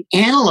handwriting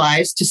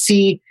analyzed to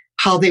see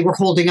how they were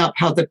holding up,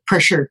 how the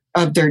pressure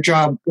of their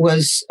job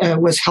was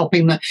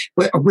helping them.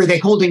 Were they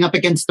holding up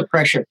against the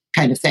pressure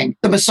kind of thing?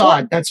 The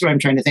Mossad, that's what I'm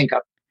trying to think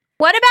of.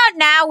 What about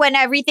now when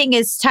everything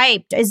is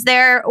typed? Is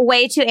there a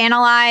way to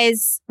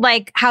analyze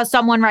like how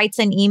someone writes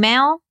an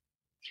email?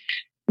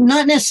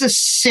 Not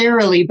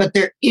necessarily, but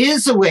there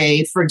is a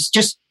way for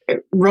just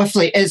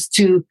roughly as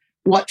to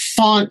what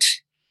font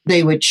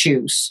they would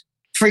choose.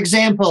 For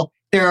example,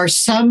 there are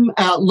some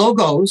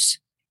logos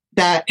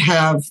that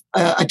have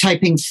a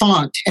typing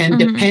font, and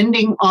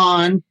depending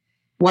on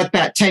what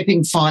that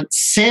typing font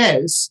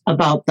says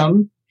about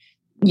them,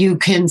 you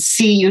can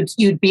see,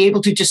 you'd be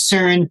able to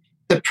discern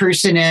the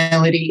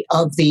personality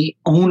of the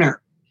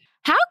owner.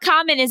 How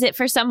common is it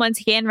for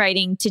someone's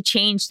handwriting to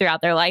change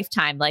throughout their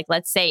lifetime? Like,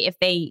 let's say if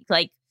they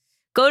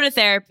go to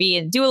therapy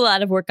and do a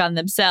lot of work on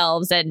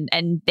themselves and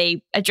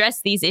they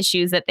address these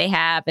issues that they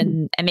have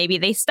and maybe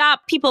they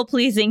stop people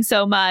pleasing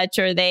so much,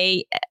 or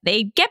they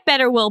get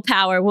better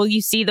willpower. Will you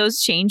see those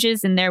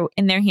changes in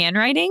their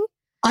handwriting?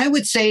 I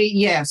would say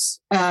yes,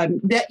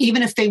 that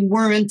even if they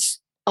weren't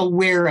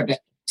aware of it,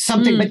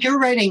 something, but your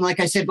writing, like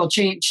I said, will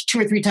change 2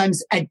 or 3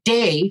 times a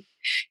day,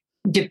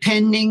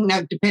 depending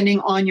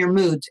on your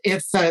moods.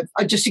 If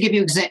just to give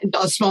you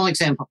a small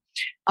example,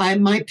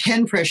 my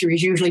pen pressure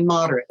is usually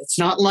moderate. It's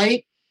not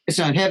light, it's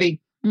not heavy,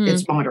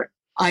 it's moderate.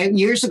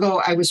 Years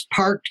ago, I was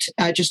parked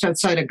just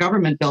outside a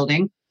government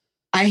building.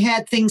 I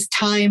had things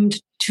timed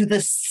to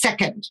the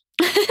second,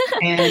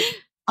 and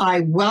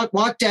I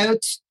walked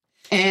out,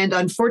 and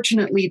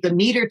unfortunately, the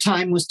meter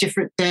time was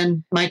different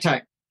than my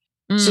time.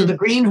 So the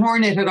Green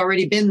Hornet had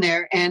already been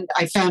there, and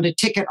I found a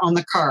ticket on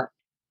the car.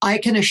 I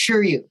can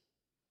assure you,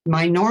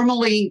 my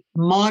normally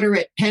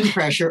moderate pen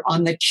pressure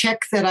on the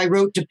check that I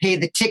wrote to pay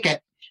the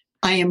ticket,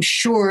 I am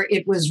sure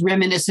it was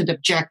reminiscent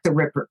of Jack the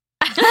Ripper.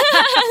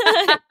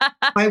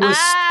 I was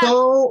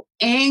so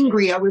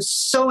angry. I was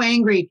so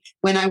angry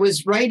when I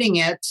was writing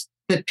it.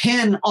 The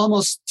pen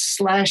almost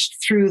slashed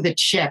through the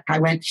check. I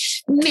went,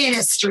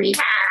 ministry.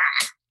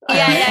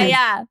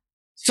 Yeah.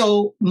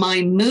 So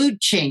my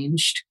mood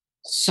changed.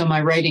 So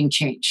my writing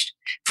changed.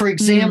 For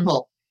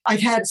example,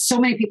 I've had so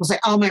many people say,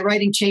 oh, my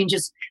writing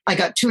changes. I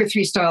got 2 or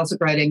 3 styles of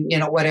writing,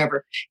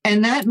 whatever.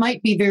 And that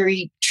might be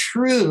very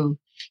true.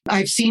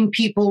 I've seen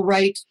people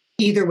write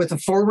either with a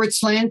forward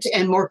slant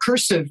and more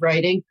cursive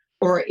writing,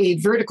 or a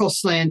vertical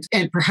slant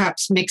and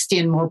perhaps mixed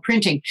in more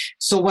printing.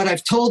 So what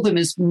I've told them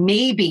is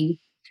maybe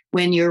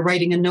when you're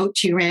writing a note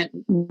to your Aunt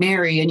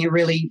Mary and you're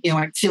really,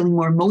 feeling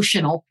more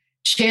emotional,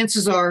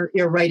 chances are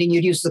you're writing,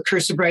 you'd use the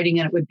cursive writing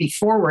and it would be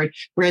forward.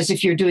 Whereas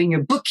if you're doing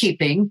your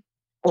bookkeeping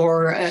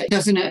or it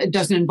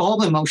doesn't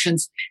involve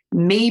emotions,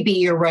 maybe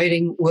your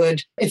writing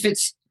would, if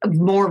it's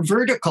more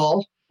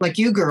vertical, like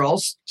you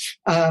girls,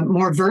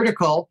 more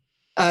vertical,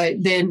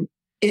 then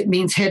it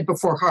means head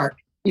before heart.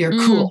 You're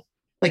cool.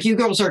 Like you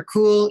girls are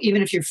cool,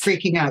 even if you're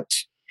freaking out.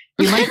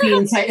 You might be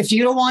inside. If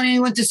you don't want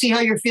anyone to see how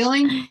you're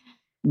feeling,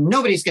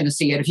 nobody's going to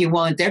see it. If you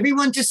want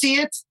everyone to see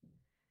it,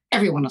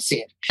 everyone will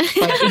see it.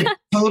 But it's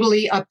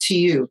totally up to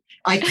you.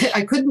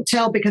 I couldn't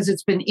tell because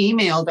it's been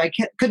emailed. I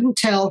couldn't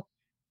tell.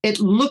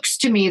 It looks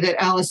to me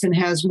that Allison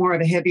has more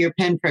of a heavier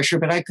pen pressure,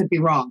 but I could be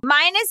wrong.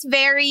 Mine is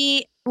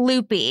very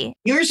loopy.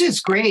 Yours is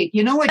great.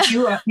 You know what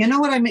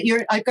I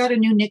mean? I've got a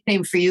new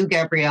nickname for you,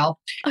 Gabrielle.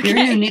 Okay. Your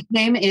new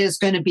nickname is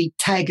going to be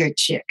Tiger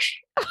Chick.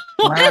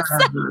 Why?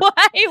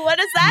 What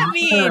does that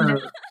mean?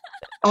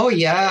 Oh,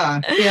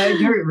 yeah. Yeah,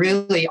 you're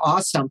really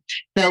awesome.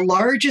 The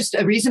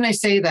reason I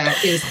say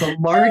that is the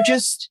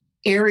largest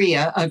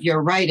area of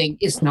your writing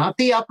is not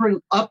the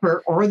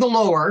upper or the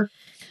lower,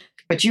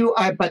 but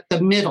the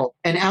middle.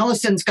 And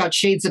Allison's got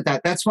shades of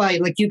that. That's why,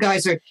 like, you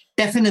guys were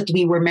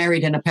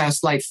married in a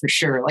past life for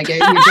sure. Like,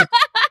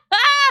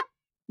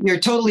 you're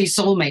totally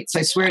soulmates.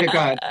 I swear to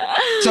God.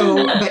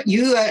 So, but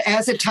you,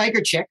 as a Tiger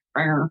Chick,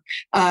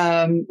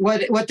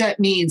 what that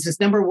means is,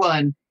 number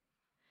one,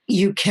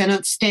 you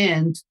cannot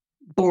stand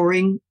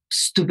boring,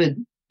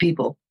 stupid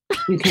people.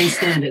 You can't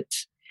stand it.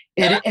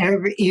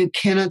 You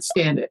cannot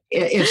stand it.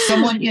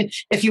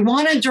 If you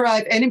want to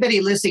drive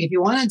anybody listening, if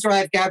you want to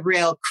drive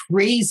Gabrielle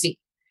crazy,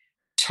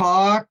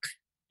 talk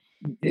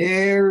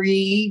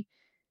very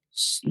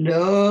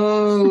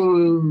slowly.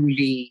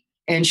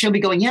 And she'll be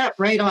going, yeah,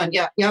 right on.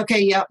 Yeah, okay,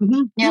 yeah,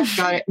 yeah,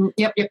 got it.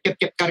 Yep,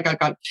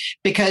 got it.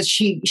 Because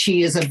she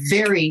is a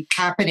very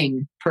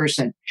happening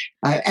person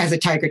as a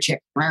Tiger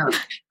Chick.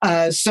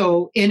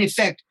 So in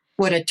effect,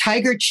 what a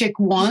Tiger Chick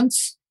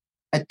wants,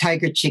 a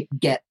Tiger Chick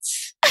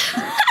gets.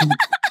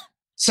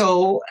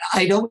 So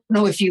I don't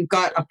know if you've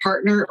got a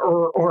partner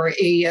or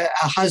a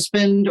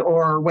husband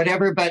or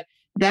whatever, but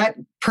that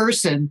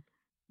person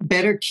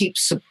better keep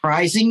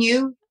surprising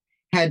you.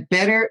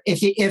 If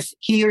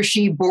he or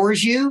she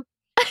bores you,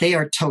 they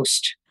are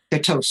toast. They're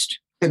toast.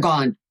 They're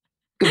gone.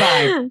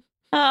 Goodbye.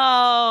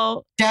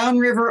 Oh.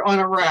 Downriver on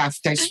a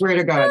raft, I swear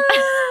to God.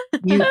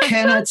 You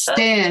cannot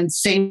stand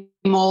same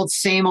old,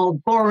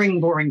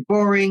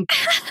 boring,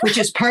 which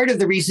is part of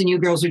the reason you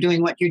girls are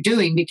doing what you're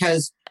doing,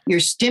 because you're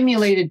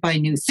stimulated by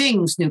new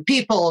things, new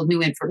people,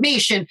 new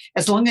information,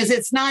 as long as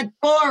it's not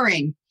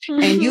boring.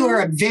 Mm-hmm. And you are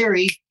a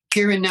very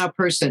here and now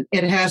person.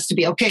 It has to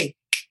be, okay,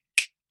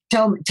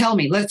 tell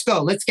me, let's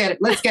go. Let's get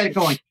it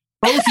going.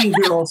 Both you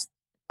girls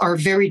are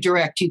very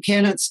direct. You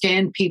cannot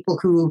stand people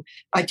who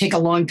take a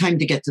long time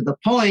to get to the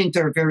point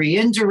or very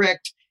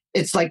indirect.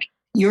 It's like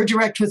you're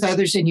direct with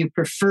others and you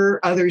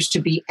prefer others to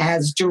be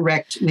as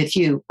direct with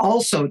you.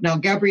 Also, now,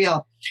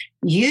 Gabrielle,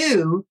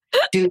 you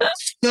do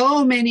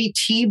so many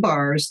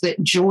T-bars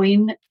that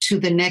join to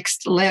the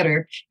next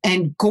letter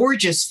and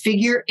gorgeous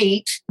figure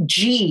 8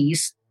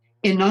 G's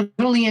in not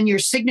only in your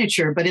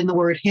signature, but in the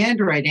word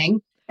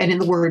handwriting and in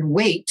the word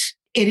weight.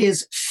 It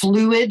is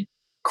fluid,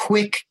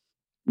 quick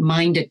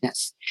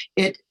mindedness.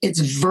 It's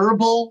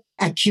verbal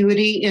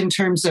acuity in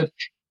terms of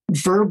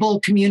verbal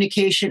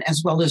communication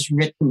as well as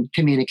written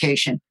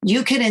communication.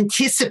 You can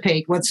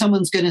anticipate what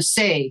someone's going to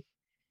say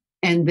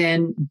and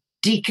then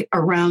deke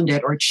around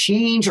it or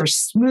change or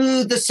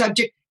smooth the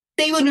subject.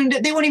 They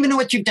won't even know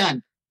what you've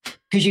done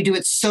because you do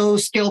it so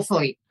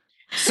skillfully.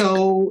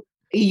 So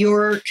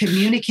your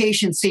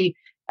communication,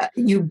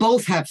 you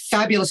both have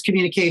fabulous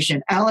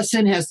communication.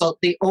 Allison has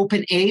the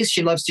open A's.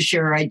 She loves to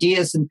share her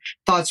ideas and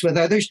thoughts with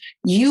others.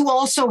 You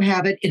also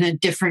have it in a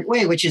different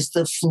way, which is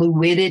the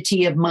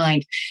fluidity of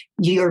mind.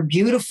 You're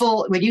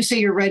beautiful. When you say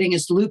your writing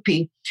is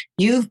loopy,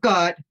 you've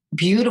got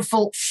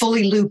beautiful,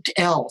 fully looped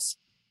L's.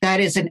 That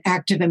is an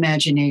active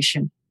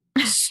imagination.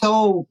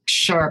 So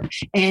sharp.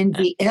 And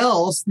the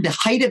L's, the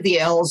height of the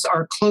L's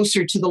are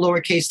closer to the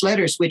lowercase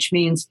letters, which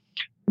means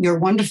your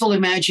wonderful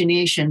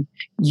imagination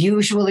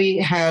usually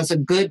has a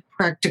good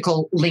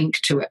practical link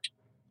to it.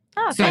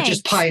 Oh, it's not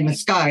just pie in the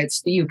sky.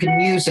 You can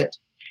use it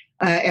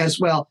as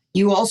well.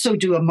 You also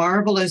do a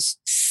marvelous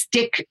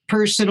stick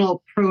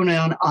personal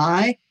pronoun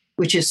I,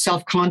 which is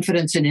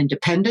self-confidence and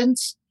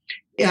independence.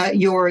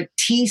 Your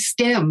T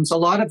stems, a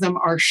lot of them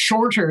are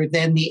shorter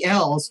than the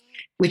L's,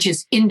 which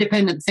is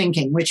independent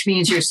thinking, which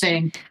means you're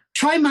saying,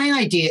 try my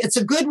idea. It's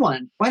a good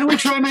one. Why don't we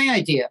try my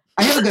idea?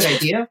 I have a good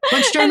idea.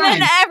 Let's try mine.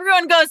 And then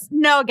everyone goes,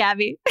 no,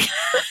 Gabby.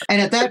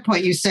 And at that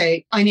point you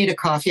say, I need a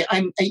coffee.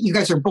 You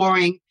guys are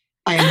boring.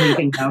 I am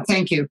leaving now.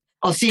 Thank you.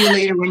 I'll see you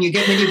later when you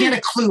get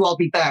a clue. I'll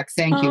be back.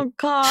 Thank you. Oh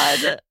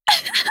God.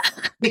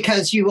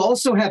 Because you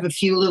also have a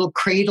few little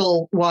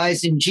cradle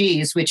Y's and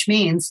G's, which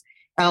means,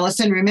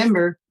 Allison,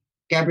 remember,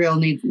 Gabrielle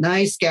needs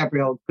nice,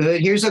 Gabrielle.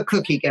 Good. Here's a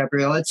cookie,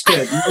 Gabrielle. It's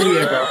good. There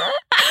you go.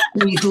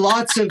 You need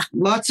lots of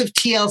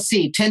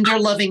TLC, tender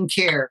loving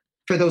care,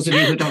 for those of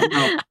you who don't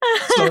know.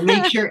 So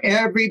make sure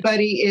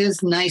everybody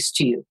is nice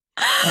to you.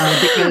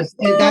 Because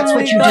that's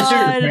what you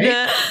deserve,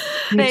 right?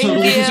 Thank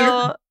totally you.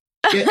 deserve it.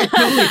 Yeah,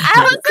 totally deserve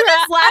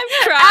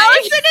it.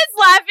 Allison is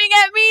laughing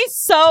at me.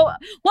 So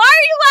why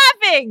are you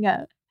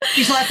laughing?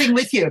 She's laughing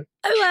with you.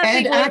 I'm laughing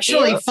And with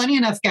actually, you. funny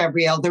enough,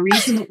 Gabrielle, the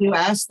reason that you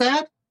asked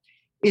that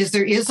is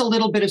there is a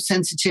little bit of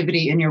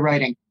sensitivity in your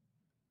writing.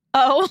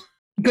 Oh,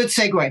 Good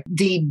segue.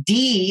 The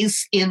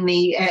D's in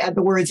the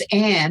words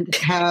 "and"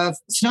 have,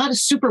 it's not a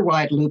super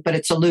wide loop, but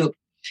it's a loop.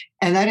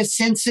 And that is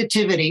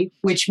sensitivity,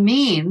 which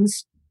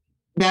means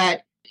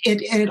that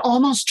it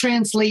almost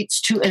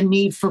translates to a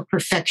need for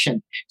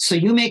perfection. So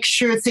you make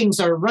sure things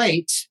are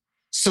right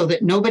so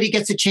that nobody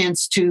gets a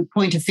chance to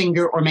point a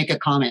finger or make a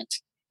comment.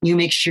 You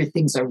make sure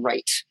things are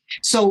right.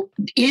 So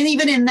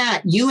even in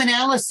that, you and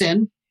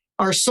Allison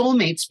are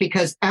soulmates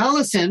because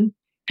Allison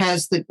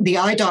has the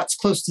eye dots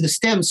close to the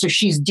stem. So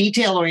she's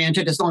detail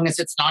oriented as long as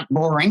it's not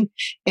boring.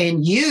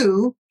 And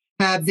you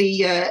have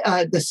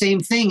the same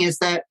thing, is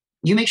that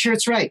you make sure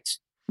it's right.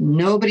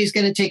 Nobody's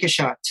going to take a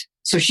shot.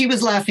 So she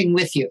was laughing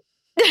with you.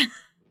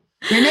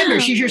 Remember,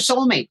 she's your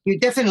soulmate. You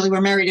definitely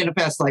were married in a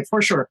past life,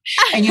 for sure.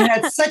 And you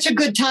had such a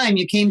good time.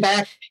 You came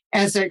back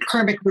as a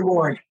karmic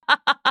reward. But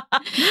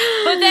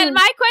then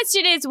my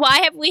question is, why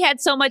have we had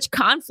so much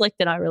conflict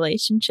in our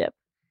relationship?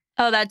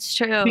 oh, that's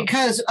true.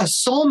 Because a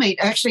soulmate,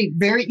 actually,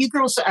 you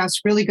girls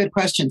ask really good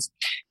questions.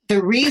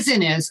 The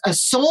reason is a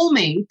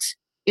soulmate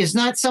is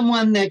not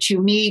someone that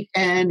you meet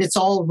and it's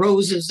all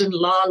roses and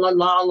la, la,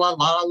 la, la,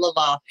 la, la,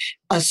 la.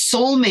 A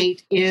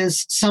soulmate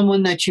is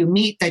someone that you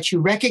meet that you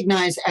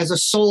recognize as a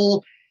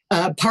soul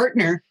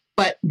partner,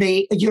 but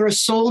you're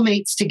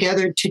soulmates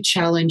together to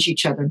challenge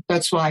each other.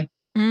 That's why.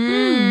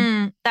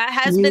 That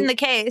has been the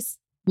case.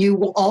 You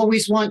will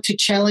always want to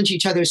challenge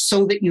each other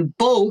so that you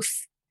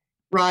both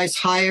rise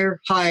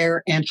higher,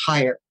 higher, and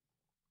higher.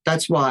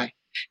 That's why.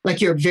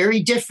 Like, you're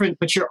very different,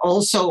 but you're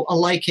also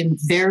alike in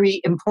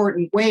very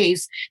important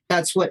ways.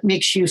 That's what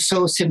makes you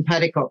so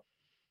simpatico.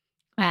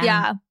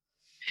 Yeah.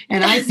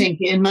 And I think,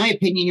 in my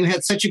opinion, you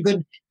had such a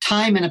good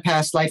time in a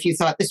past life. You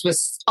thought this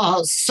was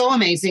so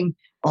amazing.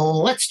 Oh,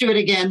 let's do it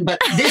again. But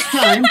this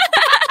time,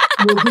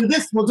 we'll do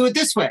this. We'll do it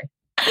this way.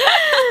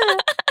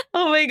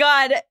 Oh my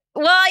God.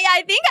 Well, yeah,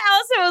 I think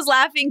Allison was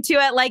laughing too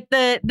at like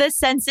the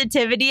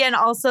sensitivity and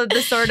also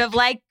the sort of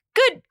like,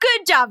 good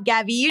job,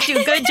 Gabby. You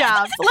do good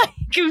job. Like,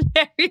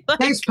 very like,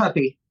 Thanks,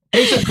 puppy.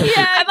 Thanks, puppy.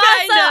 Yeah, kind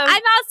I'm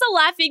of. also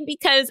laughing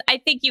because I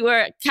think you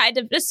were kind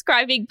of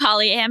describing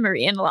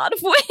polyamory in a lot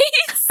of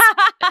ways.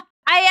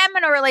 I am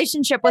in a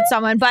relationship with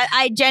someone, but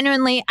I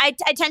genuinely, I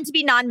tend to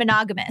be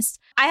non-monogamous.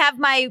 I have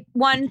my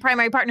one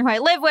primary partner who I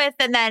live with,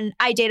 and then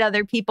I date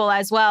other people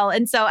as well.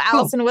 And so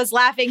Allison was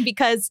laughing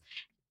because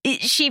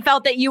she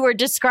felt that you were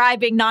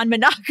describing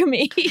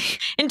non-monogamy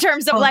in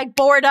terms of like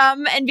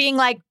boredom and being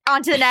like,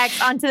 on to the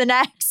next, on to the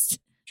next.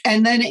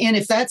 And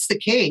if that's the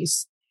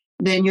case,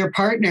 then your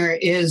partner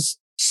is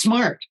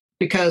smart,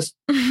 because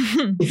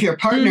if your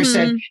partner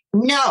said,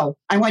 no,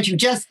 I want you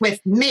just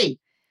with me,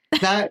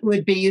 that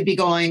would be, you'd be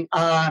going,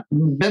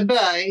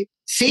 bye-bye.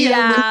 See ya.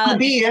 Yeah. I'll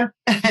be here.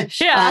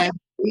 Yeah.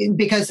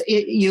 Because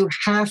you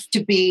have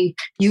to be,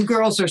 you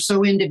girls are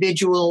so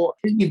individual.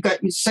 You've got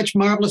such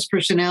marvelous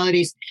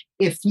personalities.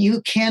 If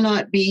you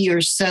cannot be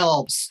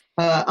yourselves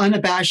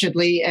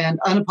unabashedly and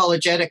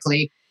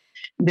unapologetically,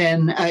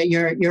 then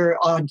you're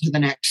on to the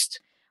next.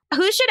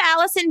 Who should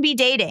Allison be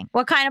dating?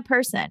 What kind of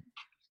person?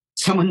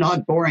 Someone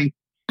not boring.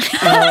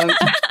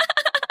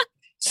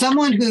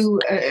 Someone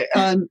who,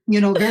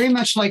 very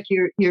much like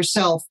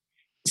yourself,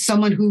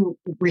 someone who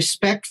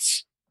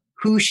respects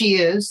who she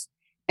is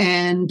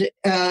and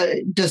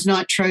does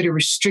not try to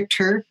restrict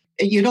her.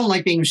 You don't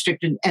like being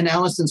restricted, and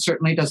Allison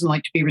certainly doesn't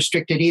like to be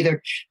restricted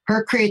either.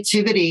 Her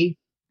creativity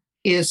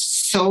is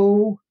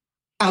so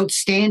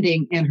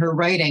outstanding in her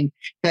writing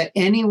that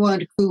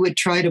anyone who would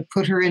try to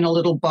put her in a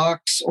little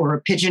box or a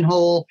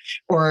pigeonhole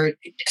or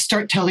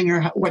start telling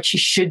her what she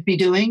should be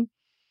doing,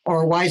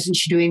 or why isn't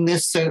she doing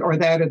this or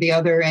that or the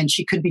other, and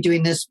she could be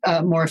doing this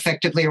more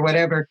effectively or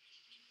whatever,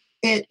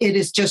 it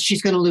is just,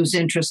 she's going to lose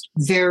interest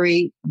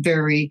very,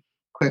 very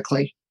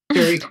quickly.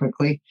 Very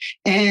quickly.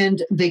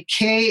 And the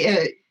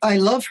K, I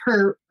love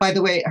her, by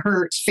the way,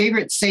 her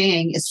favorite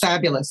saying is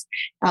fabulous.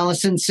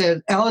 Allison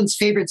said, Ellen's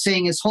favorite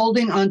saying is,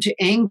 holding on to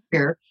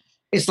anger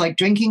is like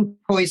drinking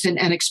poison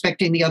and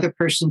expecting the other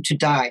person to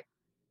die,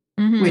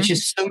 which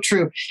is so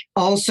true.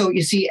 Also,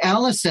 you see,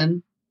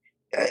 Allison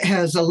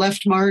has a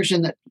left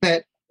margin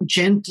that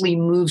gently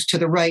moves to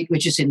the right,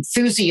 which is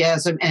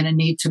enthusiasm and a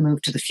need to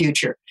move to the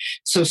future.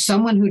 So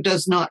someone who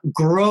does not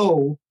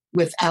grow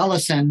with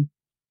Allison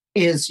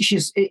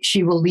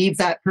she will leave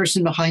that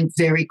person behind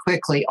very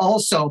quickly.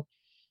 Also,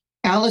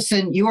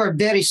 Allison, you are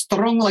very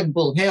strong like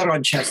bull, hair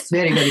on chest.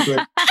 Very, very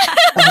good.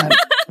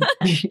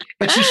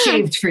 But she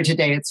shaved for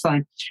today. It's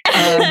fine.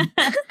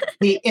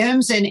 The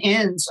M's and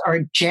N's are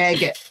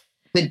jagged.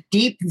 The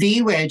deep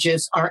V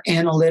wedges are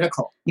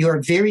analytical. You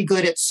are very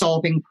good at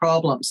solving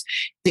problems.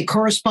 The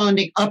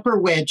corresponding upper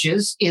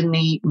wedges in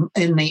the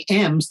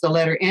M's, the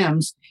letter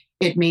M's,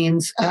 it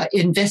means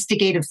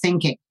investigative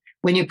thinking.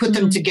 When you put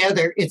them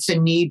together, it's a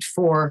need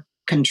for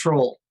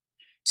control.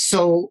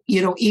 So,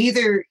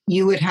 either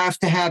you would have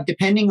to have,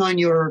 depending on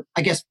your,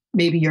 I guess,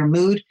 maybe your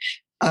mood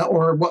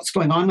or what's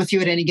going on with you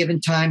at any given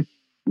time,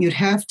 you'd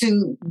have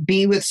to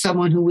be with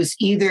someone who was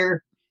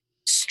either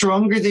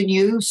stronger than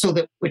you, so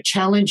that would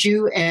challenge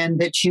you, and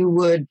that you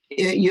would,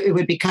 it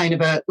would be kind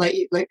of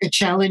like a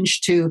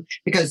challenge to,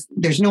 because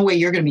there's no way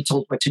you're going to be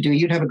told what to do.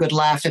 You'd have a good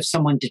laugh if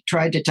someone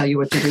tried to tell you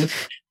what to do.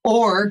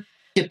 Or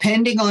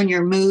depending on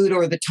your mood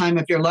or the time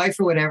of your life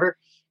or whatever,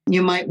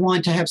 you might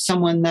want to have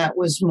someone that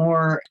was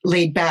more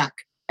laid back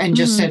and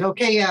just said,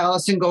 okay, yeah,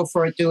 Allison, go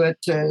for it, do it.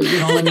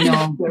 Let me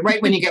know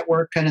right when you get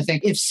work, kind of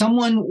thing. If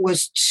someone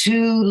was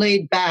too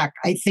laid back,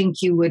 I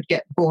think you would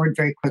get bored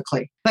very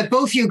quickly. But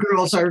both you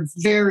girls are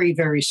very,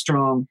 very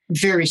strong,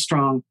 very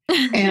strong.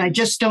 And I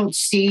just don't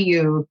see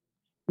you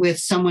with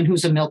someone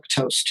who's a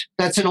milquetoast.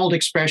 That's an old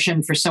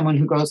expression for someone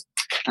who goes,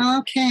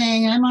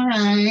 okay, I'm all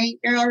right.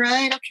 You're all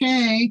right.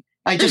 Okay.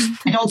 I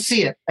don't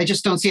see it. I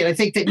just don't see it. I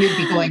think that you'd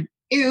be going,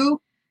 ew.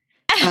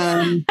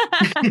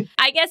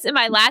 I guess in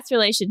my last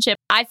relationship,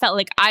 I felt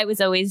like I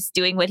was always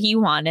doing what he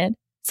wanted.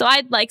 So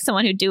I'd like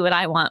someone who'd do what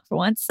I want for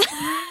once.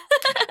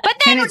 But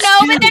then when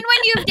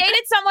you've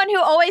dated someone who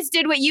always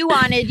did what you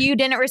wanted, you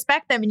didn't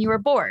respect them and you were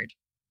bored.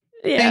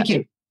 Yeah. Thank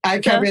you.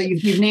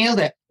 You've nailed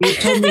it. You've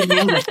totally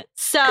nailed it.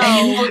 So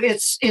and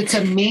it's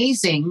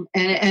amazing,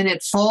 and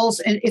it falls,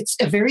 and it's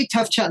a very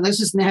tough challenge. This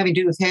isn't having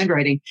to do with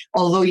handwriting,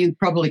 although you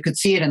probably could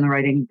see it in the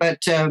writing.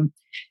 But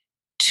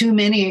too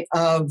many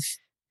of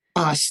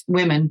us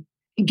women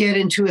get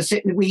into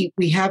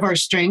we have our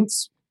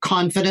strengths,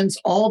 confidence,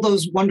 all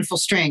those wonderful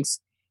strengths,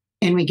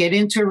 and we get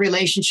into a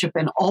relationship,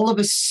 and all of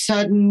a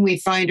sudden we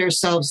find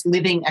ourselves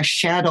living a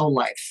shadow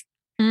life.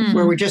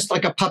 Where we're just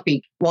like a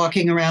puppy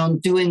walking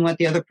around doing what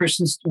the other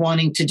person's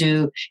wanting to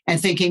do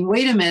and thinking,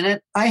 wait a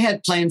minute, I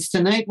had plans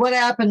tonight. What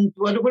happened?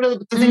 What are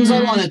the things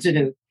I wanted to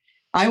do?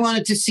 I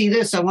wanted to see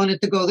this. I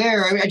wanted to go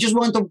there. I just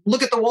wanted to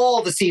look at the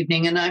wall this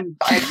evening. And I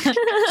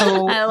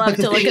love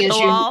to look at the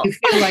wall. You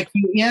feel like,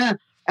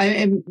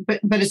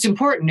 but it's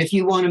important. If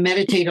you want to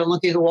meditate on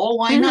looking at the wall,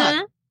 why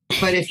not?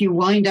 But if you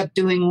wind up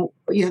doing,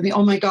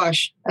 oh my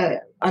gosh,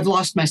 I've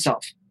lost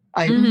myself.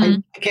 I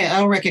don't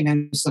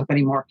recognize myself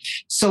anymore.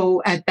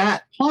 So at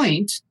that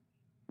point,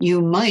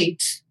 you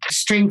might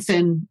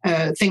strengthen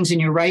things in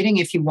your writing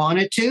if you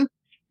wanted to,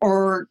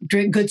 or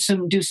do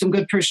some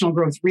good personal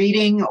growth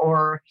reading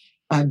or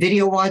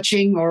video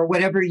watching or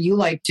whatever you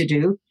like to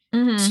do,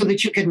 so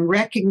that you can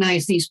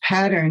recognize these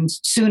patterns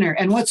sooner.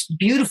 And what's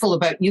beautiful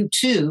about you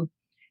too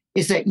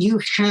is that you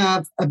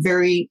have a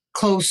very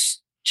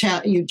close,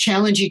 you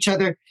challenge each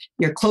other,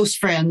 you're close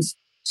friends.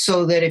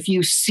 So that if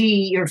you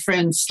see your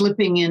friend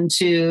slipping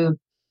into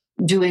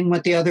doing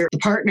what the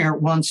partner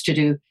wants to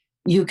do,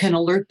 you can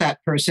alert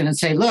that person and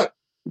say, look,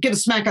 give a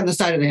smack on the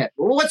side of the head.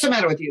 Well, what's the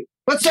matter with you?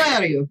 What's the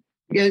matter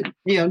with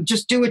you?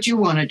 Just do what you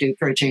want to do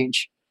for a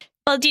change.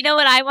 Well, do you know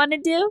what I want to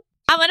do?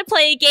 I want to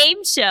play a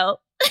game show.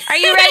 Are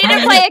you ready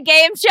to play a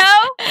game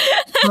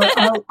show?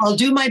 Well, I'll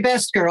do my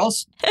best,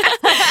 girls. Stick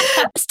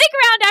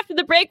around after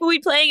the break. We'll be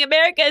playing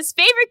America's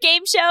favorite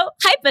game show,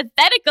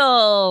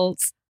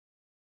 Hypotheticals.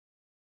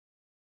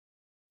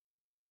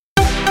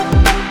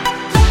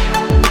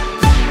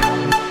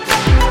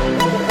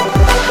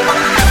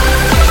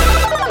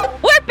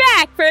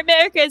 Back for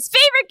America's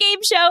favorite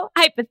game show,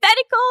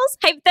 Hypotheticals.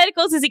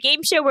 Hypotheticals is a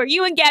game show where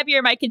you and Gabby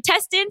are my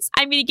contestants.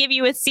 I'm going to give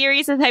you a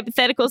series of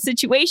hypothetical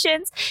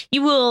situations.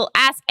 You will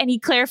ask any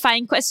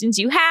clarifying questions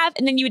you have,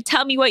 and then you would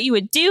tell me what you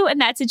would do in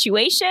that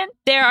situation.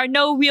 There are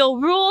no real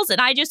rules, and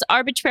I just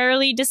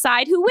arbitrarily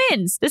decide who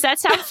wins. Does that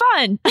sound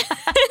fun?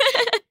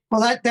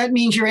 Well, that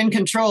means you're in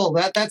control.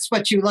 That's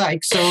what you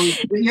like. So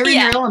you're in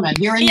your element.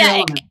 You're in your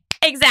element.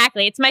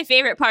 Exactly. It's my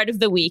favorite part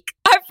of the week.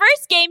 Our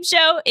first game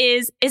show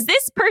is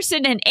this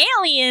person an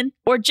alien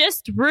or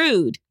just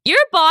rude? Your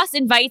boss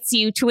invites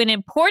you to an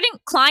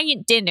important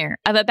client dinner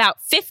of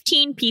about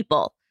 15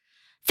 people.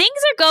 Things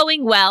are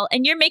going well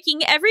and you're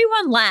making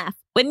everyone laugh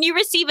when you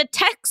receive a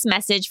text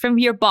message from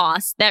your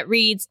boss that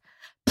reads,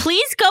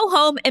 "Please go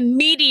home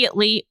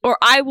immediately or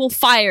I will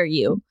fire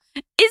you."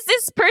 Is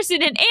this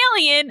person an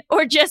alien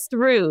or just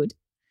rude?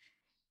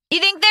 You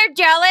think they're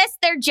jealous?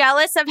 They're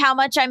jealous of how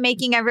much I'm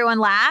making everyone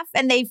laugh,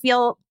 and they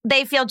feel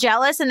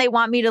jealous and they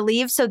want me to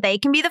leave so they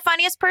can be the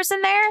funniest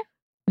person there?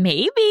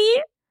 Maybe.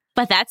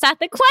 But that's not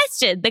the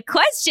question. The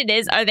question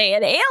is, are they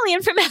an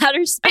alien from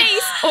outer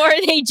space or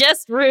are they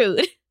just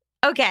rude?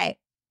 Okay.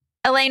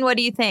 Elaine, what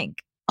do you think?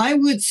 I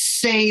would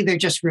say they're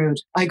just rude.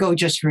 I go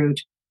just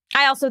rude.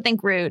 I also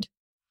think rude.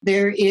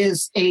 There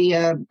is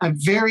a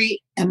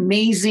very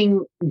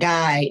amazing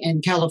guy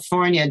in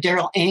California,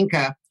 Daryl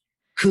Anka,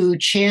 who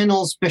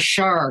channels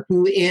Bashar,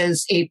 who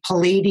is a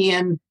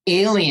Palladian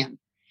alien.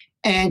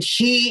 And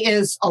he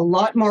is a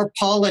lot more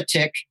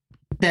politic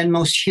than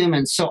most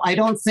humans. So I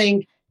don't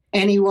think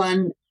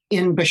anyone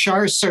in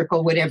Bashar's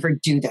circle would ever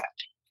do that.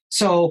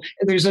 So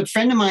there's a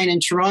friend of mine in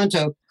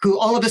Toronto who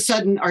all of a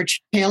sudden are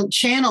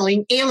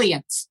channeling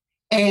aliens.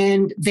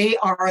 And they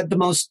are the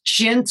most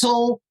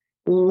gentle,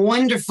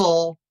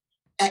 wonderful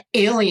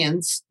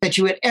aliens that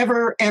you would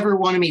ever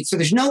want to meet. So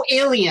there's no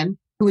alien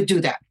who would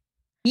do that.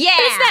 Yeah.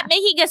 Is that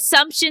making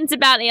assumptions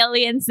about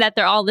aliens that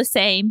they're all the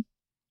same?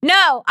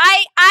 No,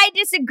 I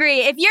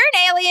disagree. If you're an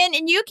alien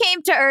and you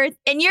came to Earth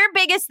and your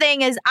biggest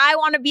thing is, I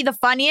want to be the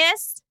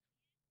funniest,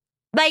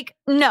 like,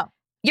 no,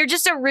 you're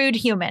just a rude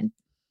human.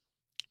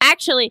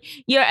 Actually,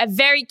 you're a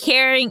very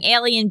caring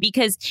alien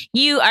because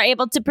you are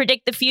able to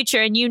predict the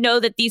future and you know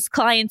that these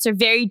clients are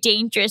very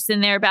dangerous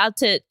and they're about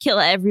to kill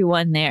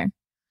everyone there.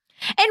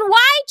 And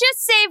why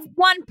just save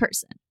one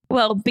person?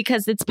 Well,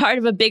 because it's part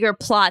of a bigger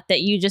plot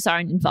that you just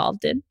aren't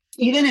involved in.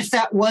 Even if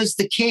that was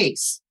the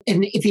case,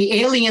 and if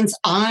the aliens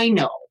I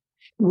know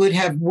would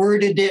have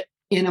worded it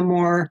in a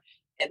more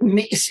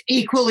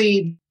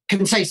equally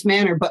concise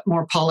manner, but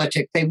more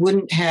politic, they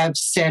wouldn't have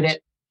said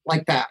it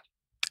like that.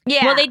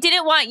 Yeah. Well, they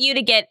didn't want you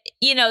to get,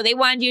 they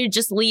wanted you to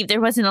just leave.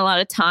 There wasn't a lot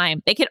of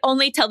time. They could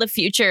only tell the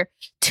future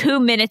 2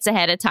 minutes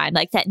ahead of time,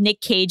 like that Nick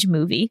Cage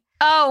movie.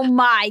 Oh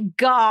my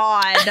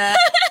God.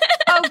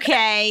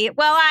 Okay.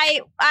 Well,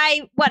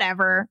 I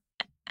whatever.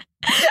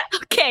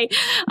 Okay.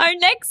 Our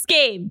next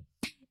game.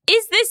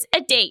 Is this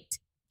a date?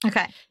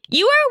 Okay.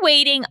 You are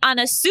waiting on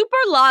a super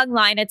long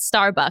line at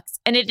Starbucks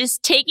and it is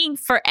taking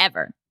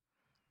forever.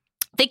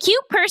 The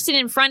cute person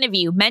in front of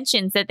you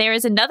mentions that there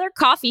is another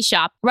coffee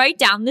shop right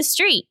down the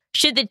street.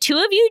 Should the two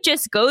of you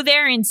just go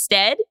there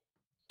instead?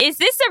 Is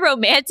this a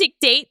romantic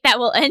date that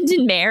will end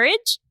in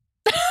marriage?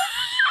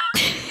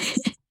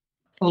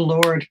 Oh,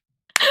 Lord.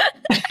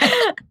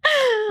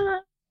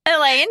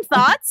 Elaine,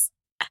 thoughts?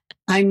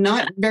 I'm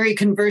not very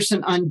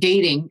conversant on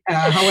dating.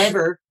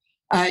 However,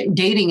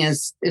 dating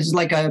is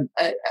like a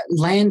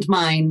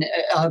landmine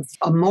of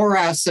a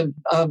morass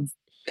of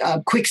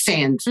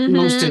quicksand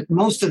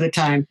most of the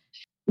time.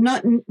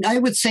 I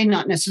would say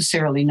not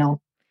necessarily,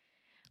 no.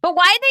 But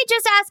why did they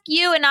just ask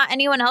you and not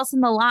anyone else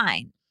in the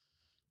line?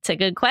 It's a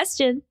good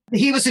question.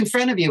 He was in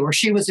front of you or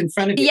she was in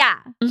front of you. Yeah.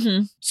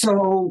 Mm-hmm.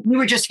 So we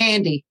were just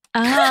handy.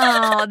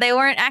 Oh, they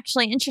weren't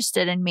actually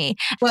interested in me.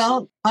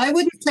 Well, I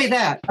wouldn't say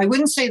that. I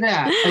wouldn't say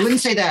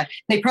that.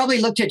 They probably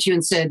looked at you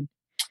and said,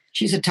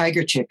 she's a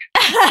tiger chick.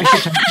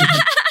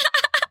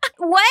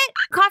 What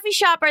coffee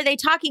shop are they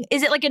talking?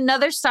 Is it like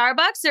another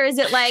Starbucks or is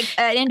it like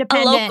an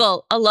independent?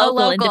 A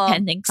local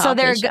independent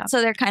coffee shop.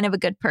 So they're kind of a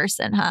good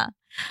person, huh?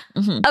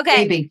 Mm-hmm. Okay.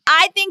 Maybe.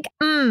 I think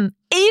either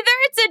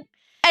it's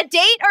a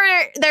date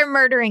or they're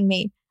murdering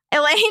me.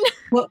 Elaine?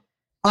 Well,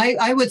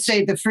 I would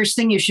say the first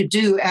thing you should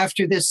do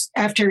after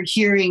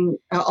hearing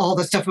all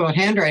the stuff about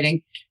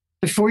handwriting,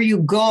 before you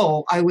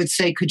go, I would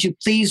say, could you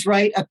please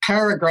write a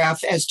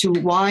paragraph as to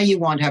why you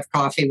want to have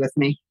coffee with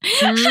me?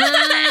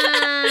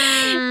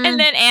 And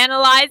then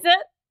analyze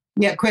it?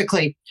 Yeah,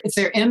 quickly. If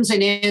their M's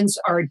and N's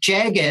are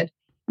jagged,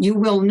 you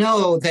will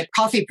know that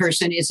coffee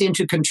person is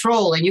into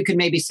control. And you can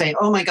maybe say,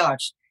 oh my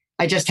gosh,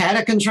 I just had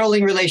a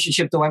controlling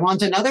relationship. Do I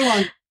want another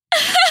one?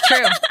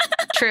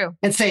 True.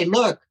 And say,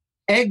 look,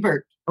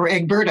 Egbert or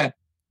Egberta,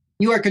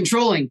 you are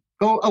controlling.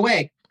 Go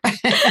away.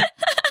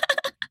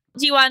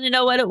 Do you want to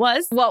know what it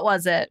was? What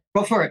was it?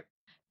 Go for it.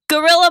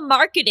 Guerrilla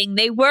marketing.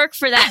 They work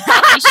for that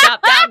coffee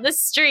shop down the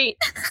street.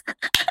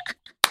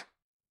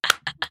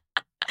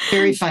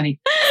 Very funny.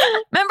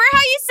 Remember how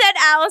you said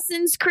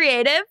Allison's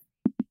creative?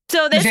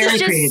 So this Very is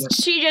just, creative.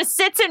 she just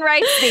sits and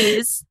writes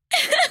these.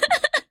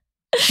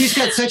 She's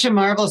got such a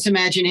marvelous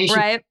imagination.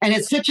 Right. And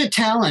it's such a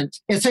talent.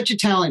 It's such a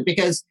talent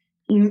because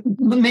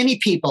many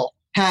people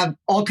have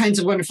all kinds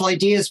of wonderful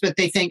ideas, but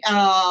they think,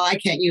 oh, I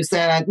can't use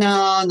that.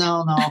 No.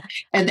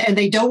 And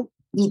they don't,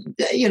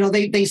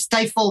 they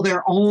stifle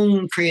their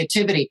own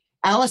creativity.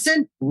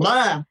 Allison,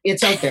 blah,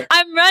 it's out there.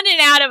 I'm running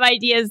out of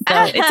ideas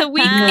though. It's a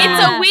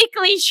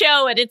weekly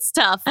show and it's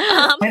tough.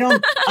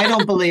 I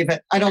don't believe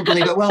it.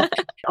 Well,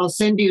 I'll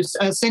send you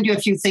a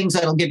few things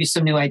that'll give you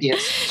some new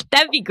ideas.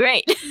 That'd be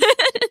great.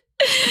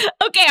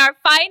 Okay, our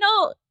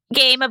final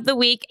game of the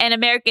week and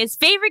America's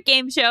favorite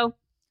game show.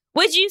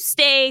 Would you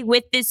stay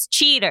with this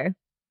cheater?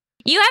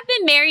 You have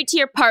been married to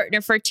your partner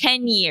for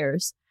 10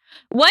 years.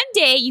 One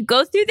day you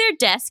go through their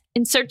desk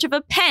in search of a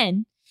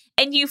pen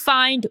and you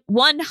find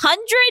 100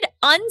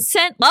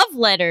 unsent love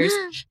letters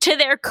to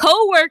their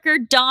coworker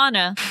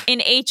Donna in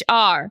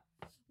HR.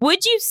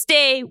 Would you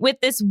stay with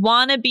this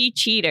wannabe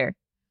cheater?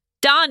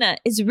 Donna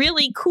is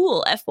really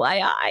cool,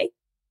 FYI.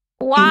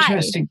 Why?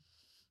 Interesting.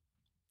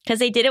 Because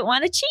they didn't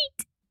want to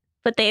cheat,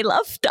 but they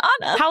love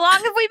Donna. How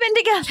long have we been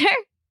together?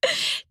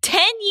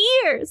 10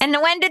 years. And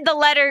when did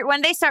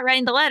when they start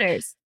writing the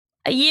letters?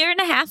 A year and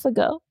a half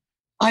ago.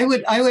 I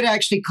would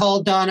actually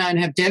call Donna and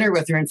have dinner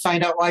with her and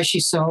find out why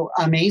she's so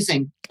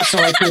amazing, so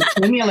I could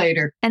emulate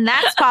her. And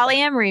that's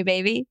polyamory,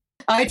 baby.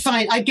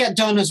 I'd get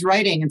Donna's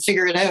writing and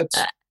figure it out.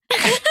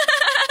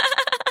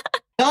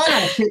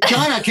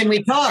 Donna, can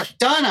we talk?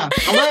 Donna,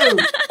 hello.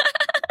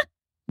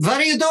 What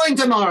are you doing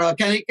tomorrow?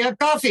 Can I get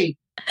coffee?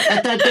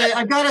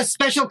 I've got a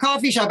special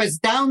coffee shop. It's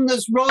down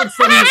this road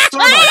from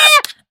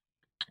Starbucks.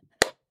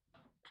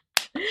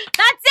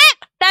 That's it.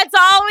 That's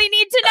all we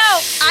need to know.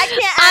 I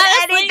can't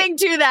add Honestly, anything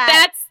to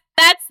that.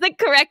 That's the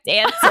correct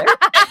answer.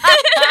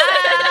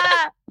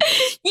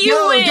 You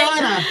Yo, win.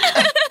 Donna.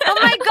 Oh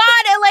my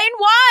God, Elaine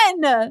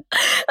won.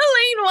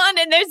 Elaine won,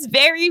 and there's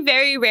very,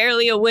 very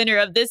rarely a winner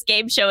of this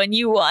game show, and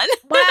you won.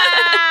 Wow.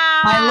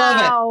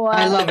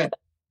 I love it.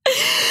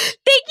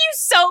 Thank you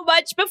so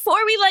much.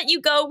 Before we let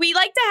you go, we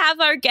like to have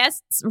our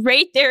guests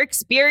rate their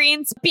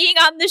experience being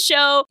on the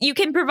show. You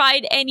can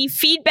provide any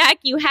feedback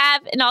you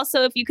have, and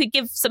also if you could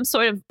give some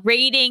sort of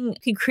rating, you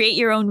can create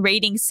your own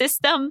rating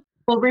system.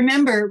 Well,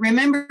 remember,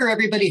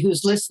 everybody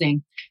who's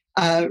listening,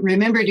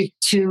 remember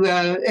to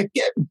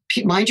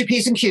mind your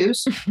P's and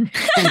Q's,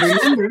 and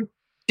remember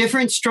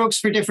different strokes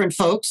for different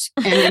folks,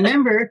 and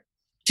remember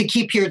to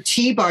keep your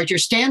T-bar, your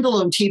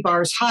standalone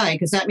T-bars high,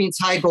 because that means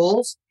high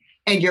goals,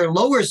 and your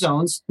lower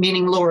zones,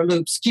 meaning lower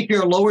loops, keep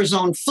your lower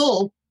zone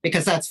full,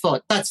 because that's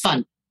full. That's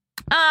fun.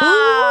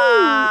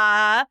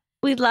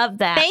 We love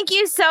that. Thank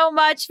you so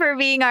much for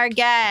being our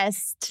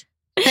guest.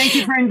 Thank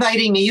you for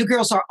inviting me. You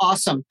girls are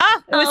awesome.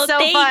 Oh, it was so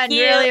thank fun.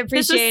 you. Really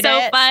appreciate This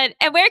was so it. fun.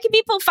 And where can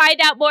people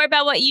find out more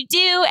about what you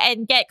do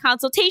and get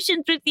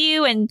consultations with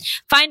you and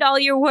find all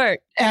your work?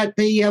 At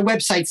the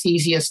website's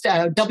easiest,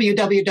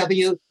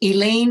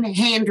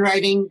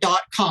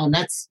 www.elainehandwriting.com.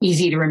 That's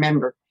easy to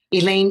remember.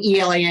 Elaine,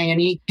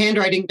 E-L-A-N-E,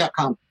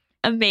 handwriting.com.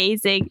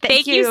 Amazing. Thank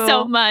Thank you you.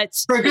 so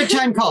much. For a good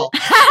time call.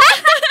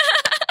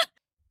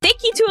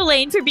 Thank you to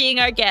Elaine for being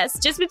our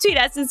guest. Just Between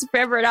Us is a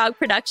Forever Dog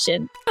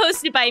production.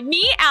 Hosted by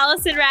me,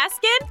 Allison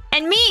Raskin.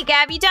 And me,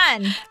 Gabby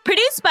Dunn.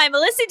 Produced by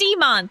Melissa D.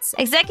 Monts.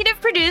 Executive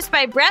produced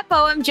by Brett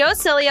Boehm, Joe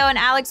Cilio, and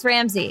Alex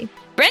Ramsey.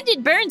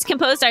 Brendan Burns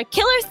composed our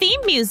killer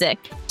theme music.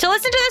 To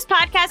listen to this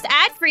podcast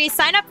ad-free,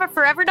 sign up for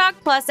Forever Dog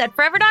Plus at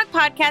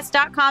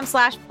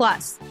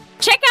foreverdogpodcast.com/plus.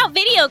 Check out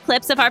video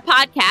clips of our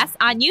podcast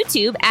on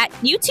YouTube at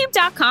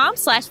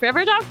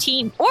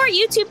youtube.com/foreverdogteam or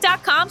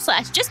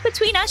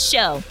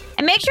youtube.com/justbetweenusshow.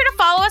 And make sure to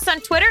follow us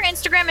on Twitter,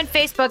 Instagram, and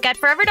Facebook at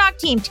Forever Dog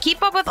Team to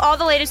keep up with all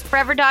the latest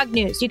Forever Dog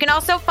news. You can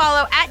also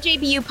follow at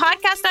JBU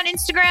Podcast on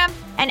Instagram,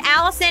 and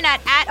Allison at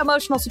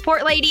Emotional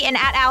Support Lady, and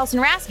at Allison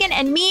Raskin,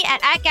 and me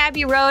at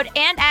Gabby Road,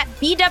 and at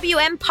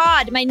BWM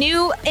Pod, my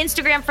new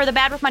Instagram for the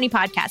Bad with Money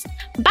podcast.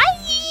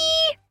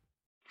 Bye!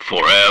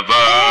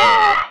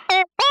 Forever.